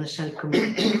of international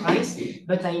commodity price,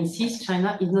 but I insist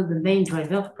China is not the main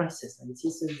driver of prices. I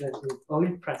insist that the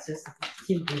oil prices are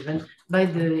still driven by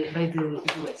the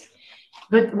US.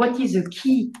 But what is a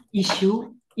key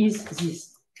issue is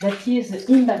this. That is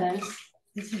the imbalance.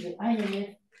 This is the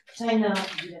IMF. China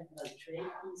bilateral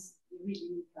trade is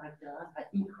really characterized by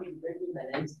incredible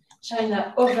imbalance.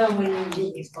 China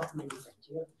overwhelmingly exports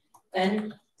manufacture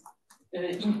and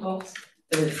imports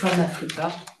from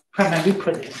Africa, primarily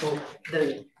products. So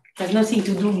it has nothing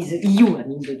to do with the EU. I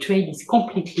mean, the trade is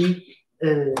completely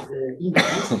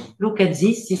imbalanced. Look at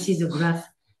this. This is a graph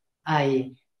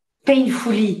I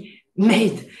painfully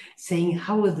made, saying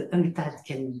how the UNCTAD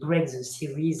can break the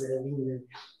series.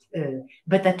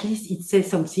 But at least it says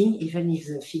something, even if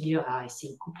the figures are, I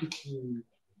think, completely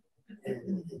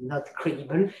not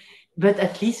credible. But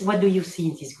at least, what do you see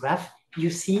in this graph? You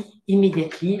see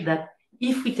immediately that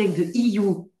if we take the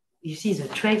EU, you see the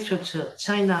trade structure,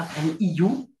 China and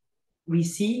EU, we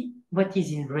see what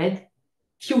is in red,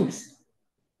 fuels.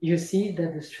 You see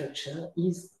that the structure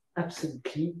is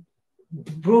absolutely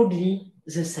broadly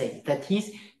the same. That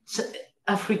is,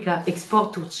 Africa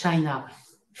export to China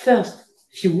first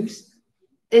fuels,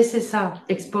 CESA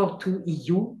export to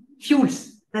EU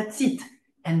fuels. That's it.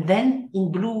 And then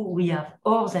in blue we have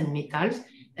ores and metals,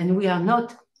 and we are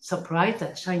not surprised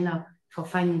that China, for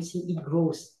financing its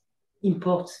growth,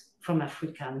 imports from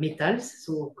Africa metals,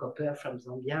 so copper from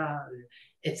Zambia,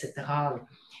 etc.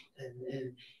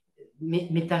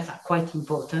 Metals are quite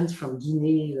important from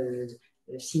Guinea,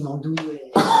 Simandou,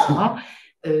 etc.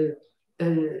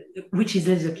 Which is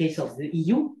less the case of the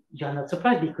EU. You are not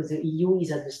surprised because the EU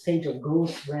is at the stage of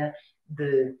growth where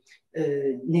the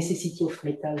necessity of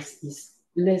metals is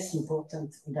less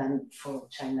important than for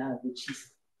China, which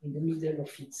is in the middle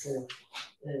of its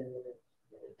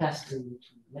path to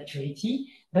maturity.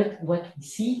 But what we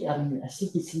see, I mean, I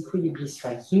think it's incredibly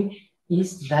striking,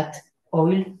 is that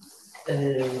oil,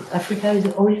 Africa is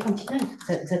an oil continent.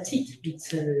 That's it.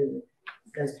 It's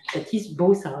that is,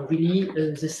 both are really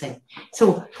the same.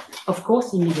 So, of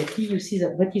course, immediately you see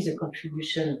that what is the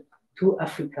contribution to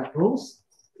Africa growth.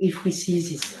 If we see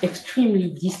this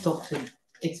extremely distorted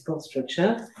export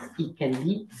structure, it can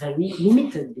be very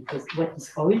limited because what is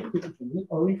oil? Typically,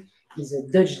 oil is a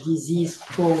Dutch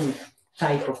disease-prone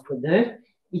type of product.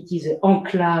 It is an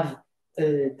enclave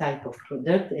type of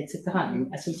product, etc.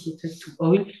 And associated to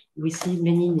oil, we see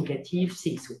many negative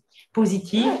things. So,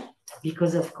 positive,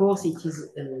 because of course it is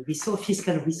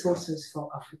fiscal resources for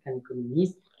African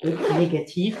economies, but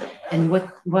negative. And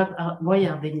why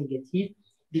are they negative?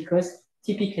 Because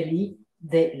typically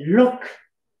they lock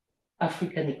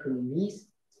African economies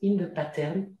in the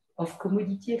pattern of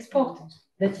commodity export.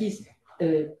 That is,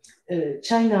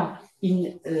 China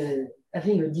in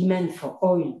having a demand for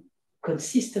oil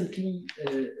consistently,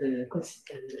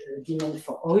 demand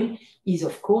for oil is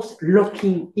of course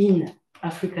locking in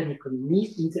African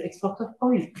economies in the export of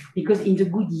oil, because in the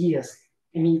good years,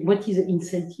 I mean, what is the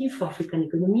incentive for African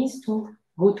economies to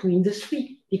go to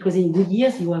industry? Because in good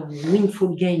years, you have a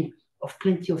windfall gain of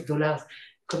plenty of dollars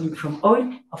coming from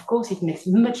oil. Of course, it makes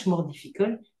it much more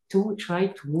difficult to try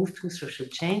to move to social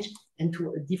change and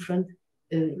to a different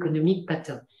economic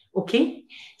pattern. Okay,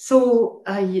 so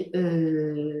I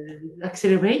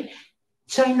accelerate.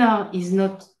 China is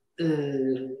not,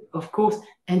 of course,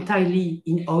 entirely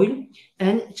in oil,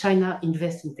 and China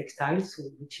invests in textiles, so,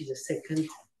 which is a second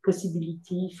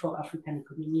possibility for African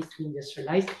economies to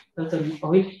industrialize, not only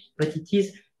oil, but it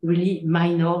is really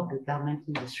minor, the garment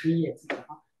industry, etc.,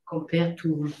 compared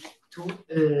to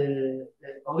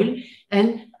oil.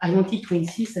 And I wanted to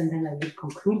insist, and then I will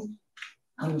conclude,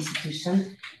 on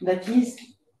institution, that is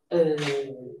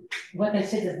what I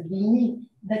said at the beginning,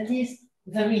 that is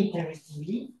very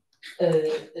interestingly,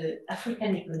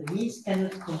 African economies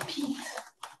cannot compete.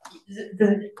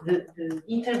 The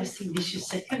interesting vicious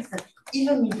cycle is that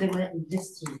even if they were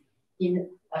investing in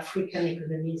African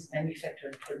economies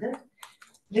manufactured product,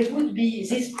 there would be,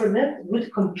 this product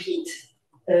would compete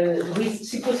with,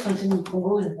 suppose for instance in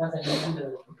Congo, a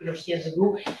couple of years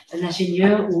ago, an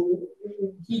ingénieur who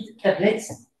did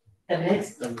tablets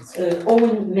all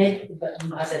made in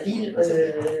Brazzaville,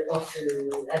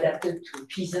 adapted to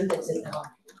peasants, etc.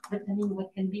 But I mean,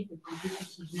 what can be the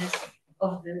competitiveness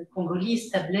of the Congolese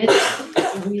tablets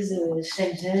with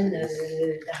Shenzhen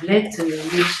tablet,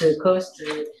 which cost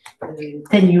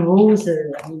 10 euros,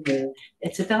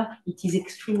 etc. It is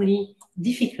extremely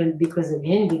difficult because,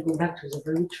 again, we go back to the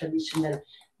very traditional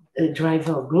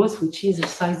driver of growth, which is the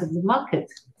size of the market.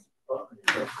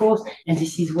 Of course, and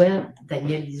this is where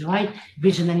Daniel is right,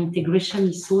 regional integration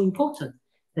is so important.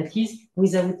 That is,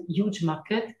 without huge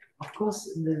market, of course,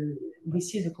 we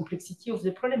see the complexity of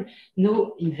the problem.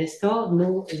 No investor,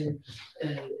 no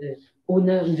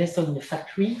owner, investor in a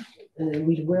factory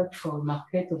will work for a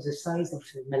market of the size of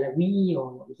Malawi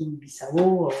or Guinea-Bissau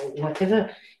or whatever.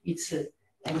 It's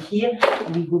and here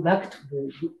we go back to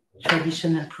the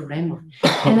traditional problem.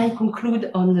 And I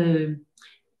conclude on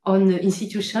the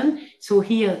institution. So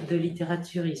here the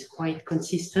literature is quite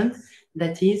consistent.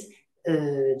 That is,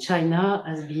 China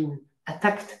has been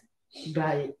attacked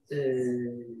by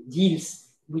deals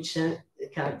which are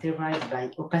characterized by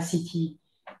opacity,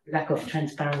 lack of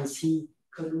transparency,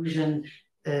 collusion,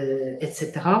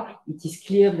 etc. It is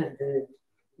clear that the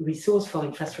resource for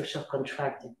infrastructure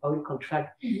contract and oil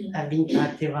contract have been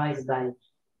characterized by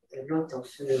a lot of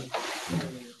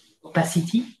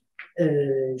opacity.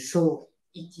 So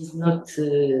it is not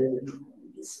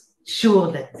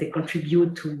sure that they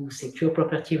contribute to secure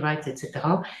property rights,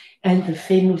 etc. And the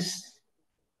famous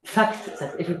fact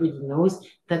that everybody knows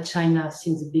that China,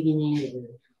 since the beginning,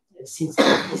 since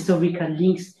historical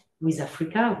links with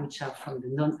Africa, which are from the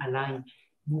non-aligned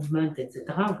movement,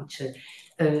 etc., which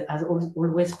has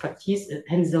always practiced a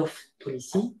hands-off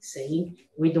policy, saying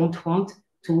we don't want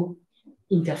to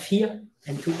interfere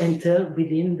and to enter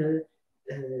within the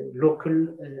local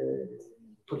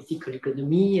political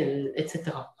economy,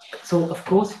 etc. So, of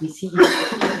course, we see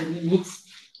the limits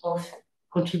of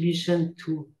contribution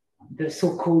to the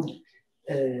so-called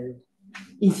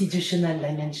institutional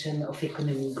dimension of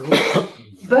economic growth.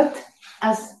 But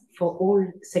as for all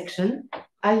sections,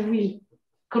 I will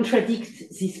contradict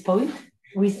this point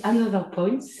with another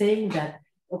point saying that,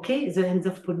 okay, the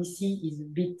hands-off policy is a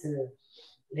bit,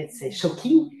 let's say,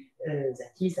 shocking.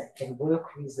 That is, I can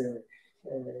work with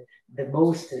the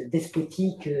most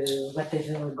despotic,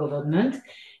 whatever government.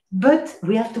 But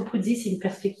we have to put this in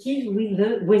perspective with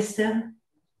the Western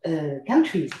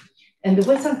countries. And the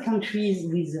Western countries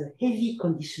with a heavy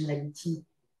conditionality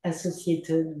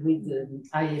associated with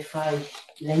IFI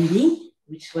lending,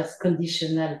 which was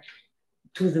conditional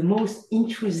to the most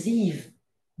intrusive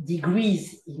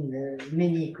degrees in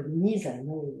many economies. I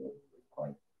know quite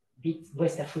a bit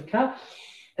West Africa.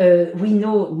 We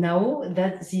know now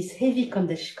that this heavy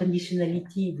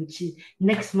conditionality, which is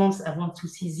next month, I want to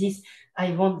see this,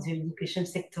 I want the education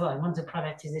sector, I want the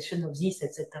privatization of this,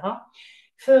 etc.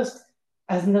 First,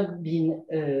 has not been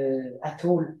at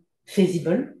all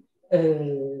feasible.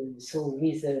 So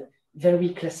with a very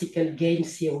classical game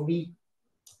theory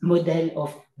model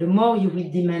of the more you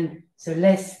will demand, the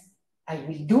less I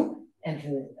will do, and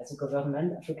as a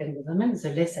government, African government,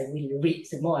 the less I will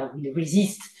the more I will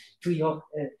resist to your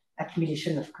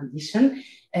accumulation of condition.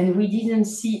 And we didn't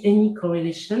see any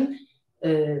correlation.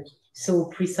 So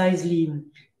precisely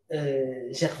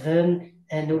Gervin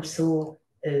and also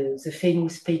the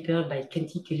famous paper by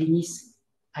Kenty Kellenis,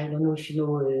 I don't know if you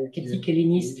know Kenty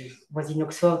Kellenis, was in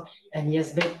Oxford, and he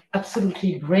has made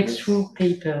absolutely breakthrough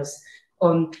papers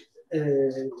on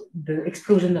the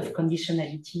explosion of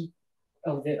conditionality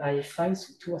of the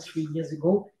IFIs 2 or 3 years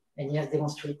ago, and he has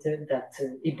demonstrated that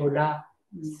Ebola,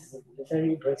 this is a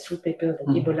very breakthrough paper, that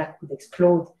Ebola could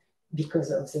explode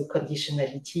because of the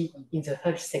conditionality in the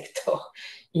health sector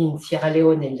in Sierra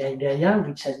Leone and Liberia,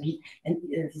 which has been, and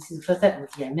this is the first time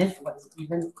the IMF was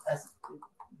even has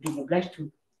been obliged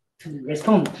to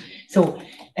respond. So,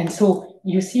 and so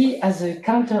you see, as a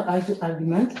counter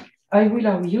argument, I will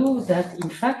argue that in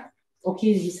fact,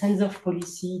 okay, this hands-off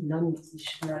policy,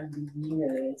 non-institutional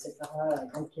building, etc., I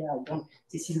don't care,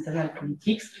 this is internal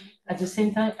politics, at the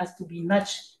same time has to be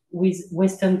matched with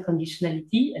Western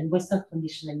conditionality, and Western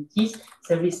conditionalities,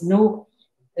 there is no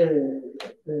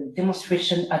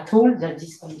demonstration at all that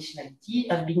this conditionality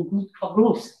has been good for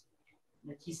growth.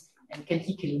 That is, and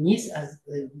Kenty Kellenis has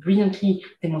brilliantly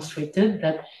demonstrated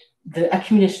that the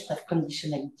accumulation of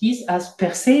conditionalities has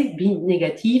per se been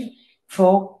negative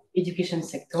for education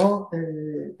sector,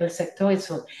 health sector, and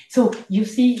so on. So you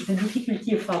see the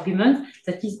difficulty of argument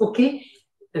that is, okay,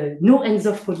 no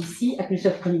hands-off policy,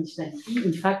 accumulation of conditionality,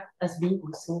 in fact, has been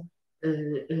also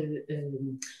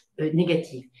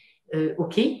negative.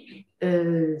 Okay,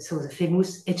 so the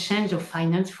famous exchange of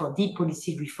finance for deep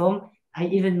policy reform, I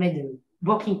even made a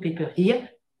working paper here,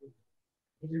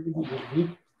 everybody will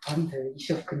read, on the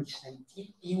issue of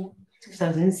conditionality in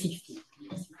 2016.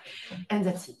 And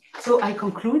that's it. So I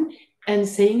conclude, and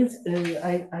saying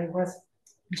I was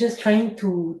just trying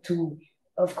to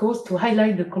of course, to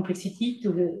highlight the complexity to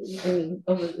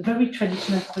of a very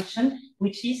traditional question,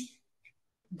 which is,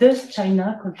 does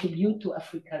China contribute to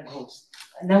Africa growth?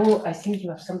 Now, I think you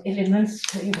have some elements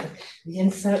showing that the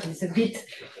answer is a bit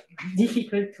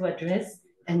difficult to address,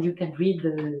 and you can read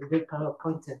the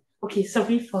PowerPoint. Okay,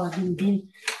 sorry for having been,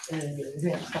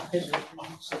 we have started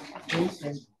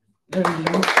very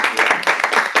long.